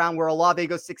picks around where Olave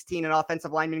goes 16 and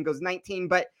offensive lineman goes 19.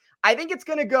 But I think it's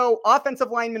going to go offensive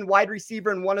lineman, wide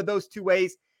receiver in one of those two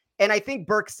ways. And I think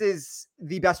Burks is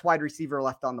the best wide receiver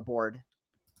left on the board.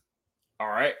 All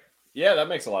right. Yeah, that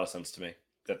makes a lot of sense to me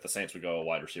that the Saints would go a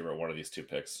wide receiver at one of these two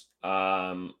picks.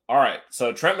 All right.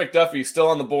 So Trent McDuffie still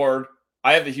on the board.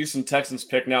 I have the Houston Texans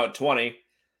pick now at 20.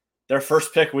 Their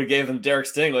first pick, we gave them Derek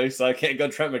Stingley, so I can't go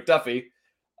Trent McDuffie.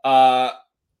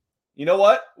 You know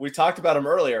what? We talked about him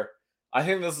earlier. I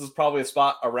think this is probably a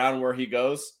spot around where he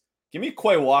goes. Give me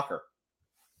Quay Walker.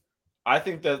 I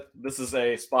think that this is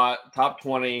a spot, top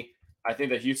 20. I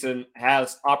think that Houston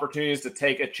has opportunities to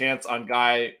take a chance on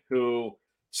guy who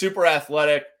super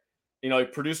athletic. He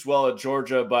produced well at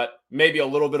Georgia, but maybe a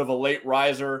little bit of a late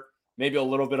riser, maybe a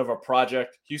little bit of a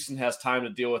project. Houston has time to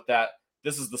deal with that.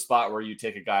 This is the spot where you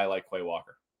take a guy like Quay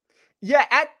Walker. Yeah,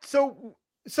 so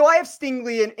I have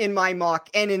Stingley in my mock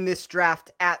and in this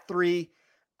draft at 3.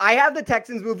 I have the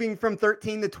Texans moving from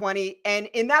 13 to 20. And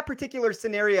in that particular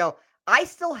scenario, I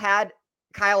still had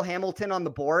Kyle Hamilton on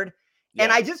the board. Yeah.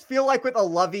 And I just feel like with a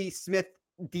Lovie Smith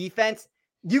defense,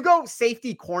 you go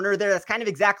safety corner there. That's kind of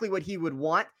exactly what he would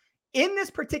want. In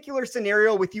this particular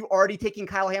scenario, with you already taking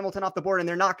Kyle Hamilton off the board and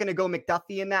they're not going to go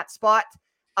McDuffie in that spot,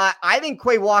 I think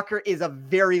Quay Walker is a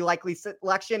very likely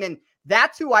selection. And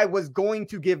that's who I was going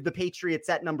to give the Patriots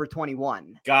at number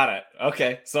 21. Got it.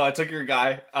 Okay. So I took your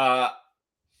guy.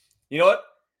 You know what?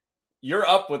 You're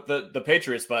up with the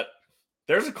Patriots, but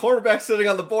there's a quarterback sitting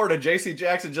on the board, and J.C.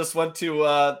 Jackson just went to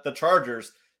the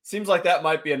Chargers. Seems like that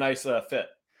might be a nice fit.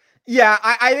 Yeah,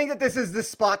 I think that this is the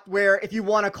spot where, if you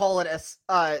want to call it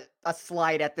a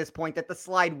slide at this point, that the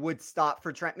slide would stop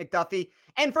for Trent McDuffie.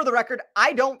 And for the record,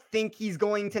 I don't think he's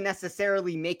going to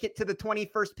necessarily make it to the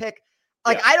 21st pick.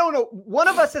 I don't know. One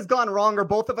of us has gone wrong, or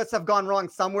both of us have gone wrong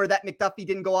somewhere that McDuffie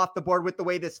didn't go off the board with the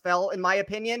way this fell, in my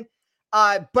opinion.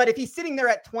 But if he's sitting there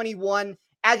at 21,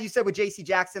 as you said with J.C.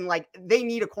 Jackson, they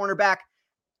need a cornerback.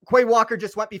 Quay Walker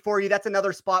just went before you. That's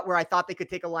another spot where I thought they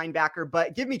could take a linebacker,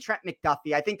 but give me Trent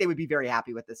McDuffie. I think they would be very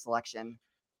happy with this selection.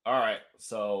 All right.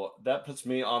 So that puts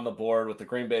me on the board with the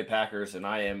Green Bay Packers, and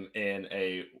I am in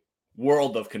a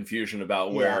world of confusion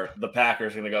about where the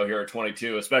Packers are going to go here at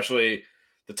 22, especially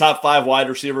the top 5 wide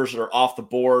receivers that are off the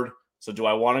board. So do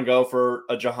I want to go for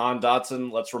a Jahan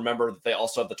Dotson? Let's remember that they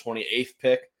also have the 28th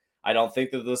pick. I don't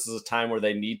think that this is a time where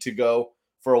they need to go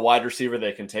for a wide receiver.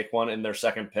 They can take one in their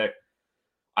second pick.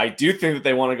 I do think that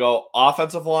they want to go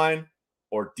offensive line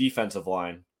or defensive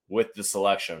line with the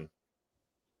selection.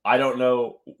 I don't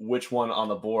know which one on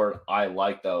the board I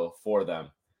like, though, for them.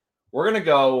 We're going to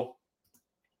go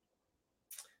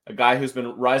a guy who's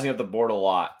been rising up the board a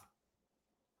lot.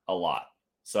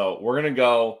 So we're going to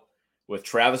go with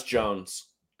Travis Jones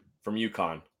from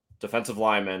UConn, defensive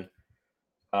lineman,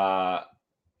 Uh,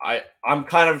 I'm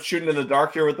kind of shooting in the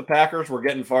dark here with the Packers. We're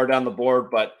getting far down the board,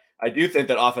 but I do think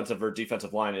that offensive or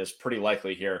defensive line is pretty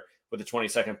likely here with the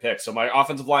 22nd pick. So my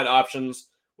offensive line options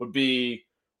would be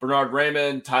Bernard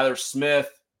Raymond, Tyler Smith,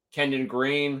 Kenyon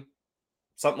Green,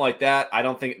 something like that. I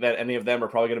don't think that any of them are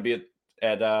probably going to be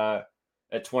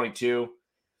at 22.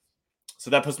 So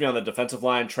that puts me on the defensive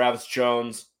line. Travis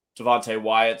Jones, Devontae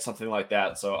Wyatt, something like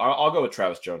that. So I'll go with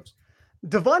Travis Jones.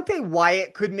 Devontae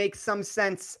Wyatt could make some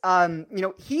sense.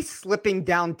 He's slipping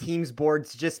down teams'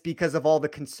 boards just because of all the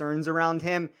concerns around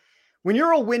him. When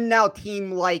you're a win now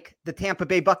team like the Tampa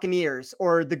Bay Buccaneers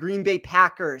or the Green Bay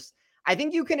Packers, I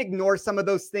think you can ignore some of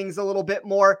those things a little bit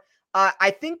more.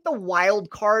 I think the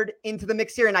wild card into the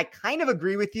mix here, and I kind of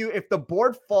agree with you, if the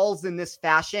board falls in this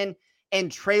fashion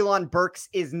and Treylon Burks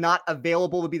is not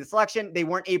available to be the selection, they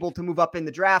weren't able to move up in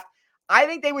the draft, I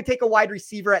think they would take a wide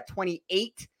receiver at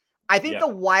 28. I think the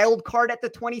wild card at the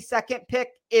 22nd pick,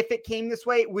 if it came this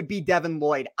way, would be Devin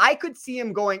Lloyd. I could see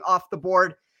him going off the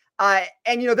board.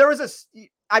 There was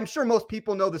I'm sure most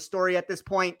people know the story at this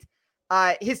point.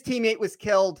 His teammate was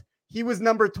killed. He was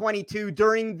number 22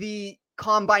 during the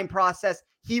combine process.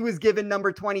 He was given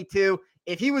number 22.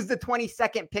 If he was the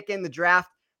 22nd pick in the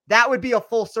draft, that would be a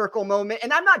full circle moment.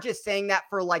 And I'm not just saying that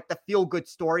for like the feel good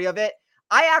story of it.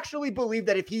 I actually believe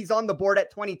that if he's on the board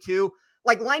at 22,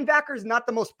 like linebacker is not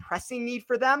the most pressing need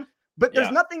for them, but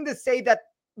there's nothing to say that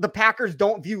the Packers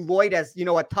don't view Lloyd as,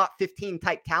 a top 15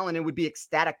 type talent and would be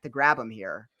ecstatic to grab him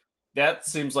here. That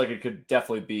seems like it could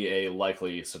definitely be a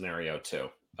likely scenario too.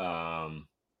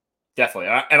 Definitely.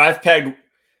 And I've pegged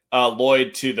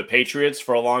Lloyd to the Patriots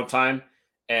for a long time,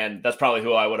 and that's probably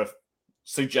who I would have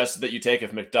suggested that you take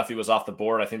if McDuffie was off the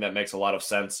board. I think that makes a lot of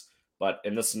sense. But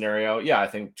in this scenario, I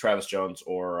think Travis Jones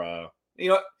or,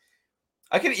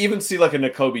 I could even see like a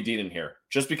Nakobe Dean in here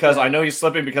just because I know he's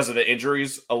slipping because of the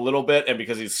injuries a little bit and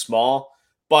because he's small,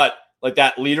 but like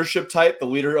that leadership type, the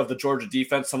leader of the Georgia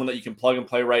defense, someone that you can plug and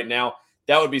play right now,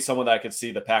 that would be someone that I could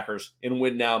see the Packers in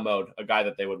win now mode, a guy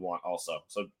that they would want also.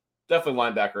 So definitely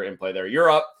linebacker in play there. You're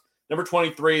up. Number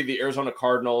 23, the Arizona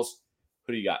Cardinals.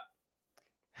 Who do you got?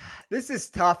 This is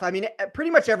tough. I mean,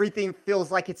 pretty much everything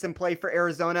feels like it's in play for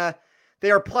Arizona. They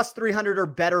are plus 300 or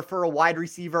better for a wide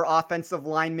receiver, offensive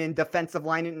lineman, defensive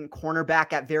lineman, and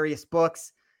cornerback at various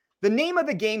books. The name of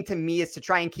the game to me is to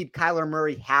try and keep Kyler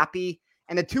Murray happy.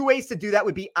 And the two ways to do that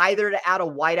would be either to add a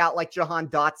wideout like Jahan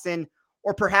Dotson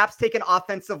or perhaps take an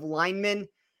offensive lineman.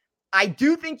 I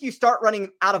do think you start running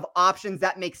out of options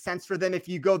that make sense for them if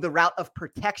you go the route of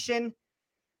protection.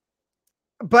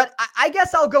 But I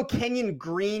guess I'll go Kenyon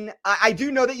Green. I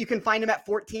do know that you can find him at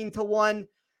 14-1.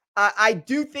 I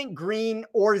do think Green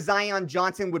or Zion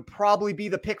Johnson would probably be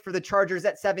the pick for the Chargers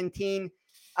at 17.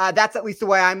 That's at least the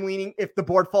way I'm leaning if the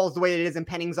board falls the way it is and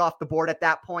Penning's off the board at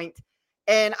that point.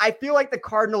 And I feel like the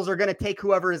Cardinals are going to take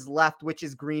whoever is left, which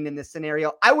is Green in this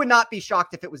scenario. I would not be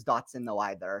shocked if it was Dotson, though,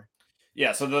 either.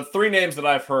 Yeah, so the three names that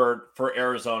I've heard for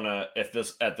Arizona at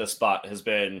this spot has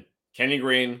been Kenny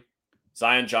Green,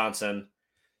 Zion Johnson.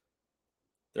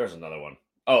 There's another one.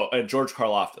 Oh, and George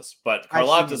Karlaftis. But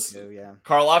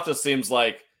Karlaftis seems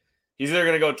like he's either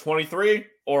going to go 23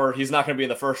 or he's not going to be in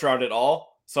the first round at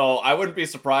all. So I wouldn't be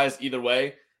surprised either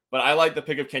way. But I like the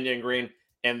pick of Kenyon Green.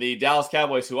 And the Dallas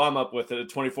Cowboys, who I'm up with at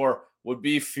 24, would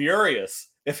be furious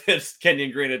if it's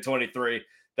Kenyon Green at 23.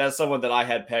 That's someone that I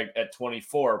had pegged at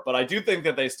 24. But I do think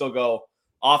that they still go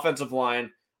offensive line.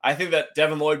 I think that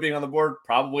Devin Lloyd being on the board,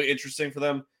 probably interesting for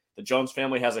them. The Jones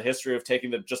family has a history of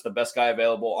taking just the best guy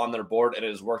available on their board, and it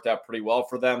has worked out pretty well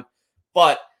for them.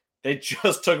 But they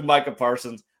just took Micah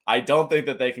Parsons. I don't think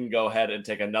that they can go ahead and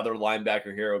take another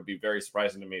linebacker here. It would be very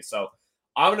surprising to me. So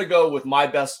I'm going to go with my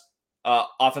best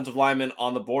offensive lineman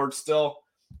on the board still.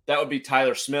 That would be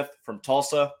Tyler Smith from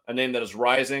Tulsa, a name that is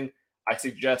rising. I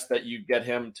suggest that you get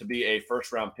him to be a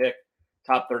first-round pick,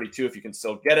 top 32 if you can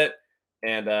still get it.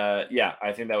 And,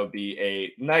 I think that would be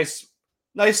a nice,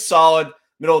 solid,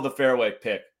 middle of the fairway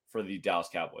pick for the Dallas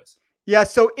Cowboys. Yeah,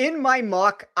 so in my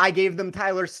mock, I gave them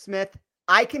Tyler Smith.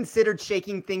 I considered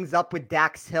shaking things up with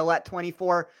Dax Hill at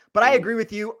 24, but I agree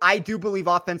with you. I do believe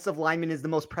offensive lineman is the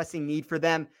most pressing need for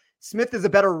them. Smith is a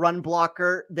better run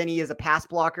blocker than he is a pass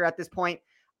blocker at this point.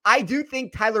 I do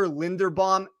think Tyler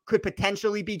Linderbaum could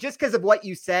potentially be, just because of what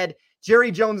you said.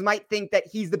 Jerry Jones might think that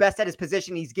he's the best at his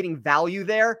position. He's getting value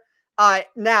there.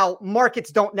 Now,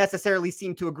 markets don't necessarily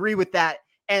seem to agree with that.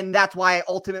 And that's why I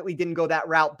ultimately didn't go that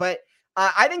route. But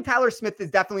I think Tyler Smith is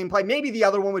definitely in play. Maybe the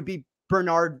other one would be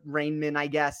Bernard Rainman, I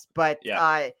guess. But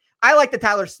I like the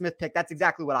Tyler Smith pick. That's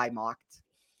exactly what I mocked.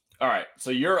 All right. So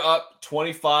you're up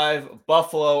 25.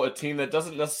 Buffalo, a team that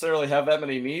doesn't necessarily have that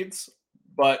many needs,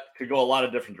 but could go a lot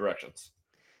of different directions.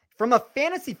 From a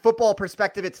fantasy football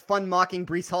perspective, it's fun mocking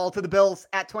Breece Hall to the Bills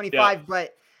at 25,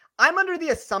 but I'm under the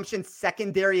assumption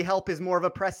secondary help is more of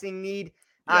a pressing need.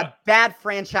 Bad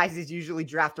franchises usually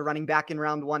draft a running back in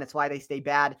round 1. It's why they stay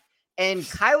bad. And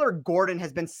Kyler Gordon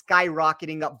has been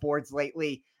skyrocketing up boards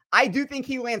lately. I do think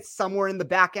he lands somewhere in the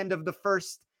back end of the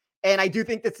first. And I do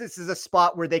think that this is a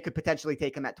spot where they could potentially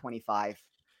take him at 25.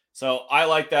 So I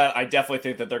like that. I definitely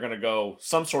think that they're going to go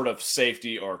some sort of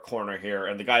safety or corner here.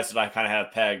 And the guys that I kind of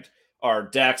have pegged are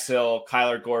Dax Hill,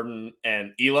 Kyler Gordon,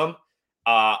 and Elam.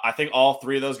 I think all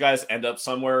three of those guys end up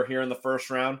somewhere here in the first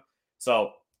round.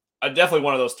 So definitely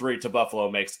one of those three to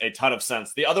Buffalo makes a ton of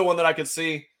sense. The other one that I could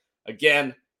see,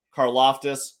 again,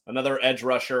 Karlaftis, another edge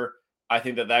rusher. I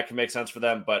think that can make sense for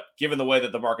them. But given the way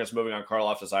that the market's moving on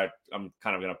Karlaftis, I'm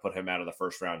kind of going to put him out of the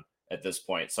first round at this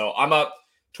point. So I'm up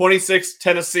 26,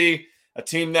 Tennessee, a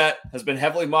team that has been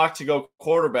heavily mocked to go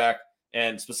quarterback,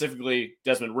 and specifically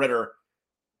Desmond Ridder.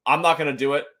 I'm not going to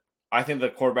do it. I think the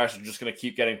quarterbacks are just going to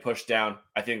keep getting pushed down.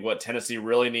 I think what Tennessee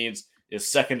really needs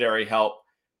is secondary help.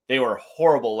 They were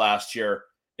horrible last year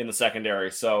in the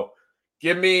secondary. So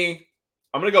I'm going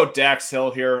to go Dax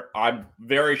Hill here. I'm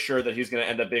very sure that he's going to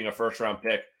end up being a first-round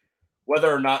pick. Whether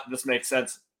or not this makes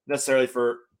sense necessarily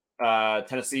for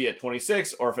Tennessee at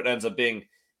 26, or if it ends up being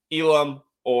Elam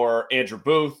or Andrew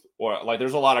Booth, or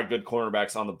there's a lot of good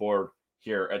cornerbacks on the board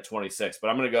here at 26. But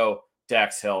I'm going to go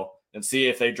Dax Hill and see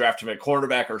if they draft him at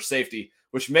cornerback or safety,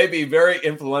 which may be very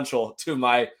influential to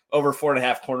my over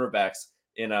 4.5 cornerbacks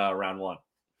in round 1.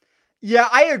 Yeah,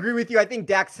 I agree with you. I think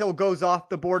Dax Hill goes off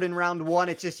the board in round 1.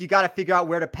 It's just you got to figure out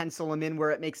where to pencil him in,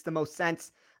 where it makes the most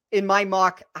sense. In my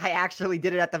mock, I actually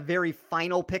did it at the very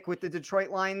final pick with the Detroit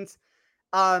Lions.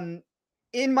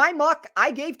 In my mock,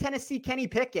 I gave Tennessee Kenny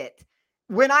Pickett.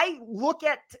 When I look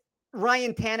at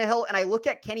Ryan Tannehill and I look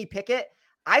at Kenny Pickett,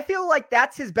 I feel like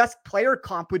that's his best player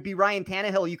comp would be Ryan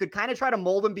Tannehill. You could kind of try to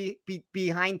mold him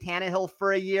behind Tannehill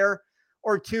for a year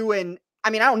or two. And I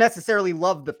mean, I don't necessarily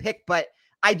love the pick, but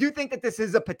I do think that this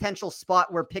is a potential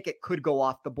spot where Pickett could go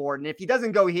off the board. And if he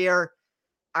doesn't go here,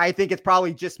 I think it's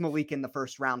probably just Malik in the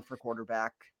first round for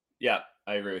quarterback. Yeah,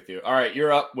 I agree with you. All right,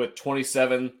 you're up with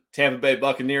 27, Tampa Bay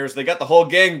Buccaneers. They got the whole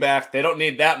gang back. They don't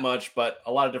need that much, but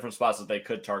a lot of different spots that they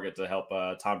could target to help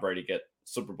Tom Brady get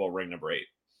Super Bowl ring number 8.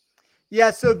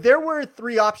 Yeah, so there were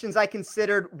 3 options I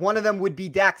considered. One of them would be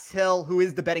Dax Hill, who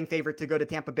is the betting favorite to go to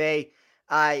Tampa Bay.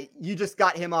 You just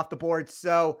got him off the board.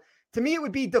 So to me, it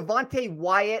would be Devontae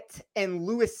Wyatt and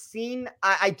Lewis Cine.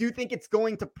 I do think it's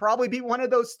going to probably be one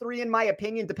of those 3, in my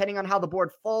opinion, depending on how the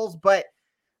board falls. But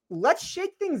let's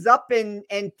shake things up and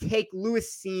take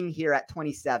Lewis Cine here at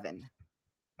 27.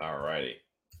 All righty.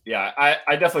 Yeah,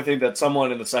 I definitely think that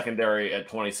someone in the secondary at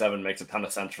 27 makes a ton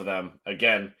of sense for them.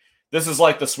 Again, this is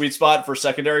like the sweet spot for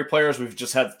secondary players. We've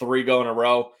just had 3 go in a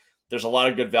row. There's a lot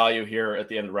of good value here at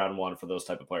the end of round 1 for those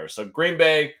type of players. So Green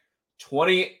Bay,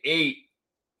 28.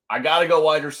 I got to go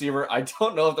wide receiver. I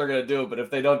don't know if they're going to do it, but if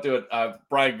they don't do it,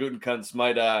 Brian Gutekunst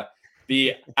might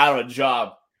be out of a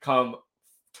job come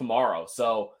tomorrow.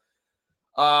 So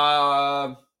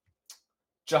Jahan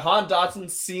Dotson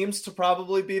seems to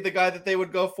probably be the guy that they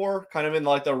would go for, kind of in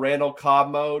like the Randall Cobb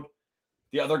mode.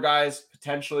 The other guys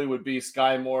potentially would be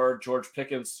Sky Moore, George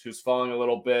Pickens, who's falling a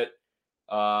little bit,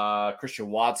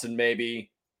 Christian Watson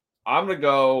maybe. I'm gonna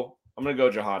go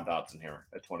Jahan Dotson here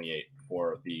at 28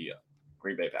 for the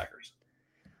Green Bay Packers.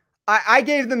 I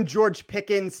gave them George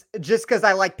Pickens just because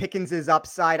I like Pickens'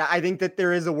 upside. I think that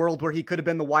there is a world where he could have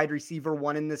been the wide receiver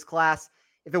 1 in this class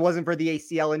if it wasn't for the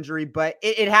ACL injury, but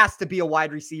it has to be a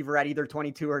wide receiver at either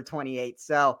 22 or 28.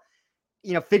 So,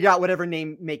 figure out whatever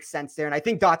name makes sense there. And I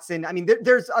think Dotson, I mean,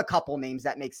 there's a couple names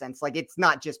that make sense. Like it's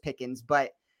not just Pickens,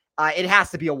 but it has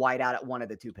to be a wideout at one of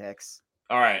the 2 picks.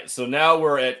 All right. So now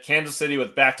we're at Kansas City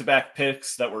with back-to-back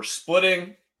picks that we're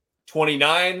splitting.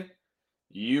 29.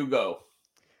 You go.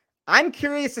 I'm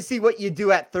curious to see what you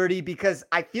do at 30 because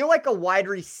I feel like a wide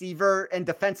receiver and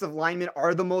defensive lineman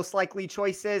are the most likely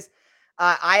choices.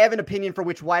 I have an opinion for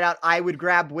which wideout I would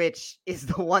grab, which is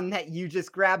the one that you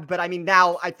just grabbed. But I mean,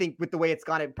 now I think with the way it's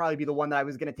gone, it'd probably be the one that I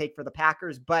was going to take for the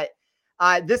Packers. But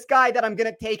this guy that I'm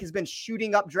going to take has been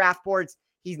shooting up draft boards.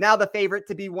 He's now the favorite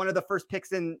to be one of the first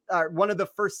picks in one of the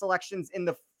first selections in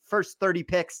the first 30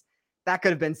 picks. That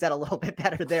could have been said a little bit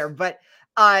better there. But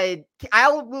I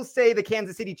will say the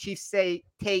Kansas City Chiefs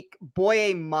take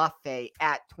Boye Mafe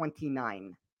at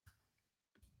 29.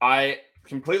 I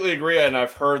completely agree, and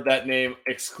I've heard that name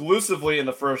exclusively in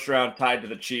the first round tied to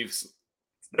the Chiefs.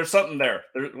 There's something there.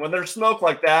 When there's smoke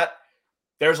like that,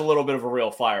 there's a little bit of a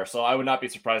real fire. So I would not be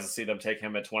surprised to see them take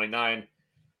him at 29.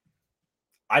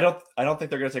 I don't think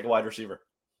they're going to take a wide receiver.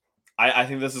 I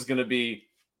think this is going to be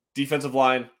defensive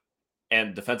line,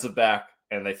 and defensive back,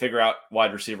 and they figure out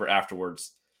wide receiver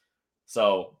afterwards.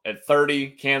 So at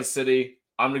 30, Kansas City,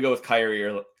 I'm going to go with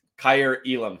Kaiir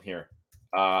Elam here.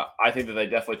 I think that they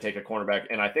definitely take a cornerback,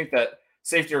 and I think that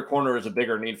safety or corner is a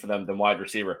bigger need for them than wide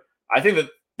receiver. I think that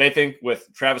they think with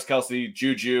Travis Kelce,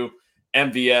 Juju,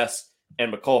 MVS,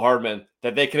 and McCole Hardman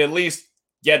that they can at least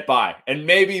get by. And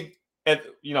maybe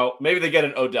they get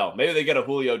an Odell. Maybe they get a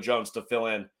Julio Jones to fill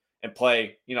in and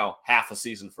play, half a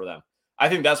season for them. I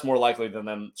think that's more likely than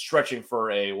them stretching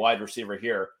for a wide receiver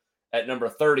here at number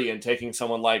 30 and taking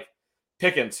someone like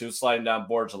Pickens, who's sliding down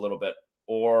boards a little bit,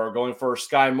 or going for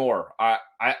Sky Moore.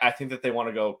 I think that they want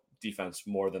to go defense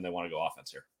more than they want to go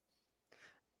offense here.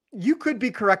 You could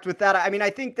be correct with that. I mean, I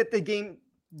think that the game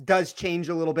does change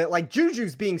a little bit. Like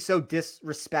Juju's being so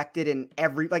disrespected in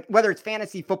every, like whether it's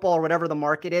fantasy football or whatever the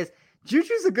market is,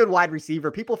 Juju's a good wide receiver.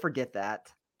 People forget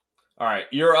that. All right.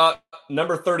 You're up.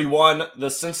 Number 31, the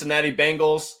Cincinnati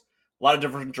Bengals. A lot of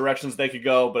different directions they could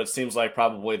go, but it seems like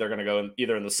probably they're going to go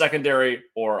either in the secondary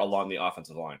or along the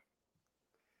offensive line.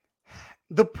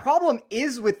 The problem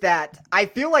is with that, I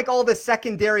feel like all the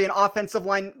secondary and offensive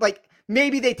line, like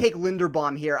maybe they take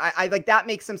Linderbaum here. I like that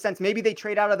makes some sense. Maybe they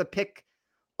trade out of the pick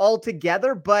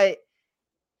altogether, but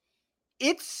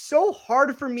it's so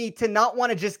hard for me to not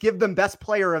want to just give them best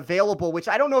player available, which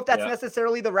I don't know if that's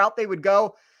necessarily the route they would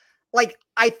go. Like,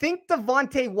 I think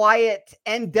Devontae Wyatt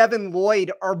and Devin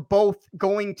Lloyd are both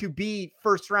going to be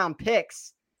first round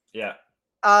picks. Yeah.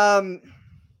 I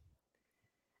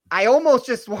almost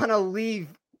just want to leave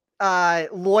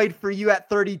Lloyd for you at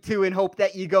 32 and hope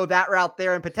that you go that route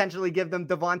there and potentially give them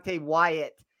Devontae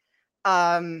Wyatt.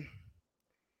 I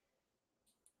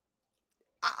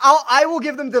will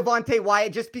give them Devontae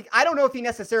Wyatt I don't know if he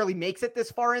necessarily makes it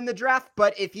this far in the draft,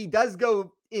 but if he does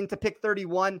go into pick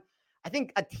 31, I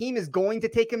think a team is going to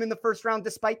take him in the first round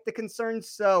despite the concerns.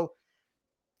 So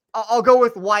I'll go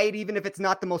with Wyatt, even if it's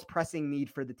not the most pressing need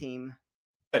for the team.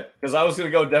 Because I was going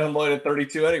to go Devin Lloyd at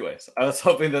 32 anyways. I was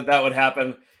hoping that would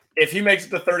happen. If he makes it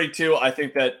to 32, I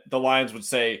think that the Lions would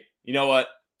say, you know what,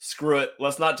 screw it.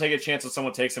 Let's not take a chance that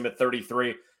someone takes him at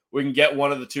 33. We can get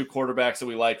one of the two quarterbacks that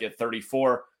we like at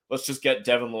 34. Let's just get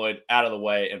Devin Lloyd out of the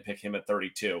way and pick him at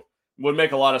 32. Would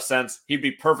make a lot of sense. He'd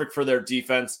be perfect for their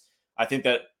defense. I think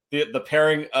that the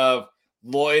pairing of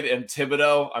Lloyd and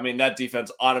Thibodeau, I mean, that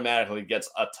defense automatically gets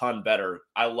a ton better.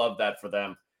 I love that for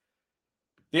them.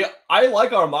 I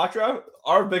like our mock draft.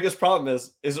 Our biggest problem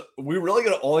is we really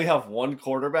going to only have one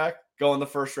quarterback go in the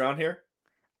first round here?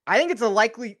 I think it's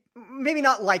maybe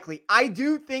not likely. I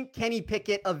do think Kenny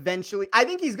Pickett eventually, I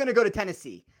think he's going to go to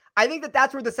Tennessee. I think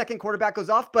that's where the second quarterback goes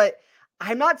off, but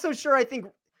I'm not so sure. I think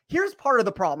here's part of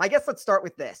the problem. I guess let's start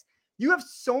with this. You have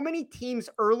so many teams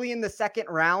early in the second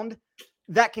round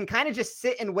that can kind of just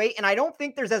sit and wait. And I don't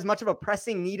think there's as much of a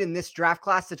pressing need in this draft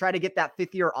class to try to get that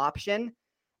fifth year option.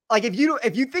 Like if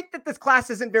you think that this class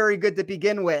isn't very good to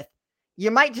begin with,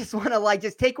 you might just want to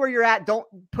just take where you're at. Don't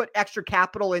put extra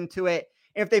capital into it.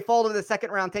 And if they fall to the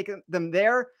second round, take them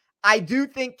there. I do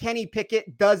think Kenny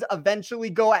Pickett does eventually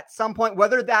go at some point,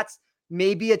 whether that's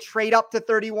maybe a trade up to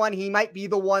 31. He might be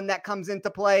the one that comes into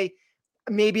play.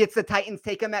 Maybe it's the Titans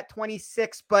take him at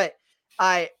 26, but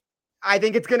I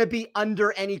think it's going to be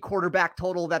under any quarterback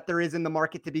total that there is in the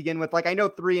market to begin with. Like I know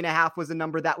 3.5 was a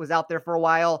number that was out there for a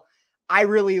while. I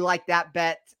really like that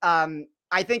bet.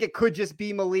 I think it could just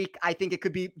be Malik. I think it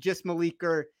could be just Malik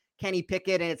or Kenny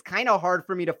Pickett. And it's kind of hard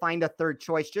for me to find a third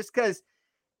choice just because,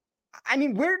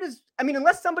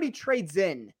 unless somebody trades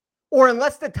in or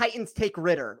unless the Titans take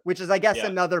Ritter, which is, I guess,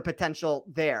 another potential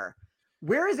there.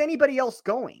 Where is anybody else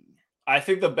going? I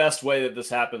think the best way that this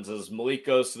happens is Malik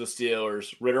goes to the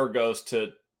Steelers, Ritter goes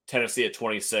to Tennessee at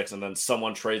 26, and then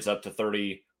someone trades up to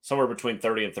 30, somewhere between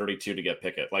 30 and 32 to get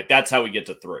Pickett. Like that's how we get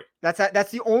to 3. That's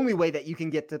the only way that you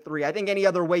can get to 3. I think any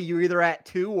other way you're either at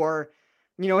 2 or,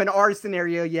 in our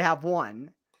scenario, you have 1.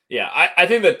 Yeah, I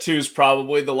think that 2 is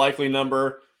probably the likely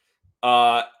number.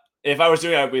 If I was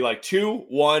doing it, I'd be like 2,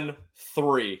 1,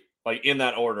 3. Like in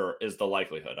that order is the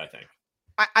likelihood, I think.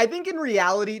 I think in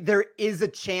reality, there is a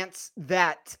chance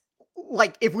that,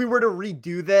 if we were to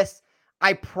redo this,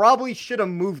 I probably should have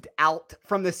moved out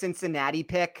from the Cincinnati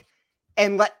pick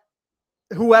and let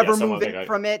whoever move in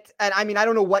from it. And I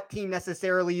don't know what team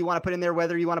necessarily you want to put in there,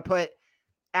 whether you want to put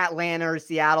Atlanta or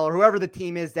Seattle or whoever the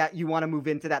team is that you want to move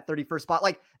into that 31st spot.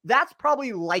 That's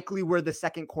probably likely where the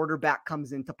second quarterback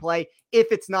comes into play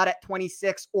if it's not at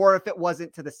 26 or if it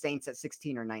wasn't to the Saints at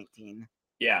 16 or 19.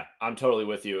 Yeah, I'm totally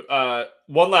with you.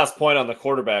 One last point on the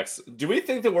quarterbacks. Do we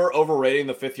think that we're overrating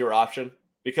the fifth year option?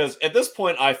 Because at this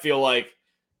point, I feel like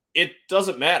it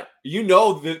doesn't matter.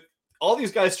 That all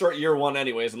these guys start year 1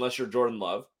 anyways, unless you're Jordan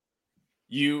Love.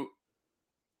 You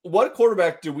what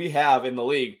quarterback do we have in the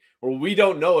league where we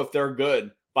don't know if they're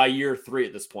good by year 3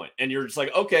 at this point? And you're just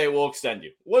like, okay, we'll extend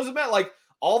you. What does it matter? Like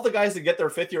all the guys that get their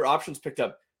 5th-year options picked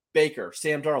up, Baker,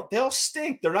 Sam Darnold, they all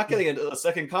stink. They're not getting a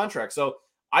second contract. So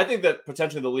I think that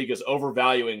potentially the league is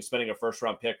overvaluing spending a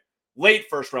late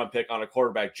first round pick on a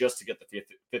quarterback just to get the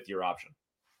 5th-year option.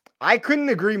 I couldn't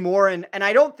agree more. And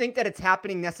I don't think that it's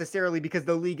happening necessarily because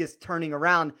the league is turning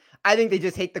around. I think they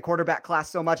just hate the quarterback class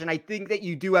so much. And I think that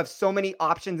you do have so many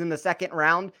options in the second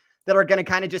round that are going to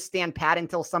kind of just stand pat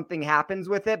until something happens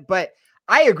with it. But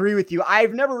I agree with you.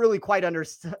 I've never really quite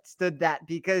understood that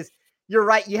because you're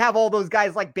right. You have all those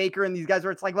guys like Baker and these guys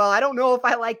where it's like, well, I don't know if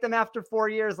I like them after 4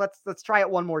 years. Let's try it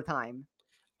one more time.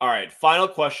 All right. Final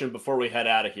question before we head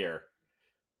out of here.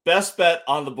 Best bet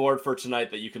on the board for tonight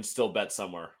that you can still bet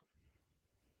somewhere.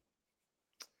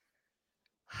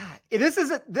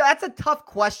 That's a tough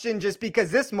question just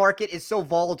because this market is so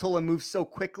volatile and moves so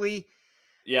quickly.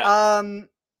 Yeah.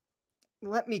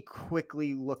 Let me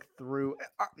quickly look through.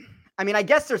 I mean, I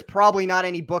guess there's probably not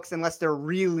any books unless they're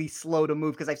really slow to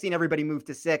move because I've seen everybody move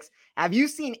to 6. Have you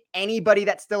seen anybody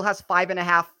that still has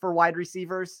 5.5 for wide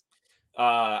receivers?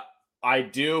 I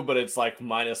do, but it's like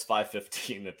minus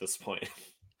 515 at this point.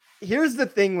 Here's the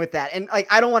thing with that. And like,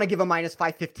 I don't want to give a minus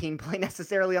 515 play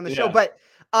necessarily on the show, but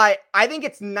I think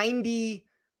it's 95%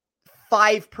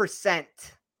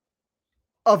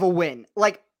 of a win.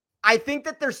 Like, I think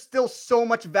that there's still so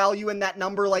much value in that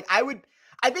number. Like, I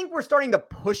think we're starting to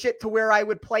push it to where I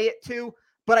would play it to,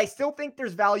 but I still think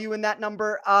there's value in that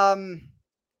number. I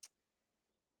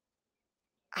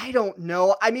don't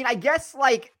know. I mean, I guess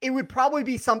like it would probably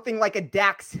be something like a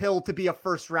Dax Hill to be a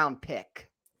first round pick.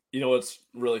 You know what's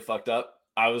really fucked up?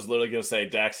 I was literally going to say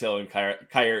Dax Hill and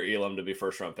Kyer Elam to be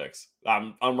first round picks.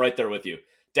 I'm right there with you.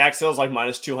 Dax Hill's like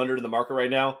minus 200 in the market right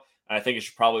now. And I think it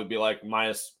should probably be like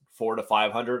minus 400 to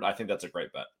 500. I think that's a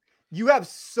great bet. You have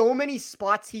so many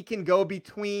spots he can go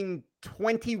between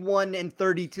 21 and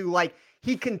 32. Like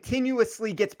he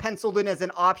continuously gets penciled in as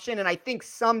an option. And I think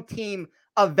some team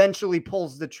eventually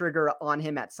pulls the trigger on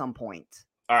him at some point.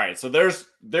 All right. So there's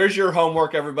your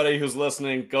homework, everybody who's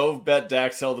listening. Go bet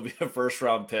Dax Hill to be a first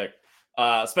round pick.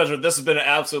 Spencer, this has been an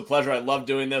absolute pleasure. I love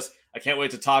doing this. I can't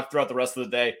wait to talk throughout the rest of the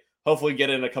day. Hopefully get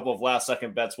in a couple of last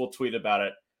second bets. We'll tweet about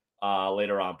it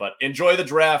later on. But enjoy the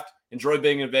draft. Enjoy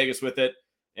being in Vegas with it.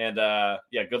 And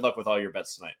good luck with all your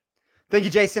bets tonight. Thank you,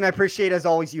 Jason. I appreciate, as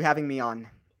always, you having me on.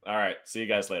 All right. See you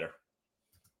guys later.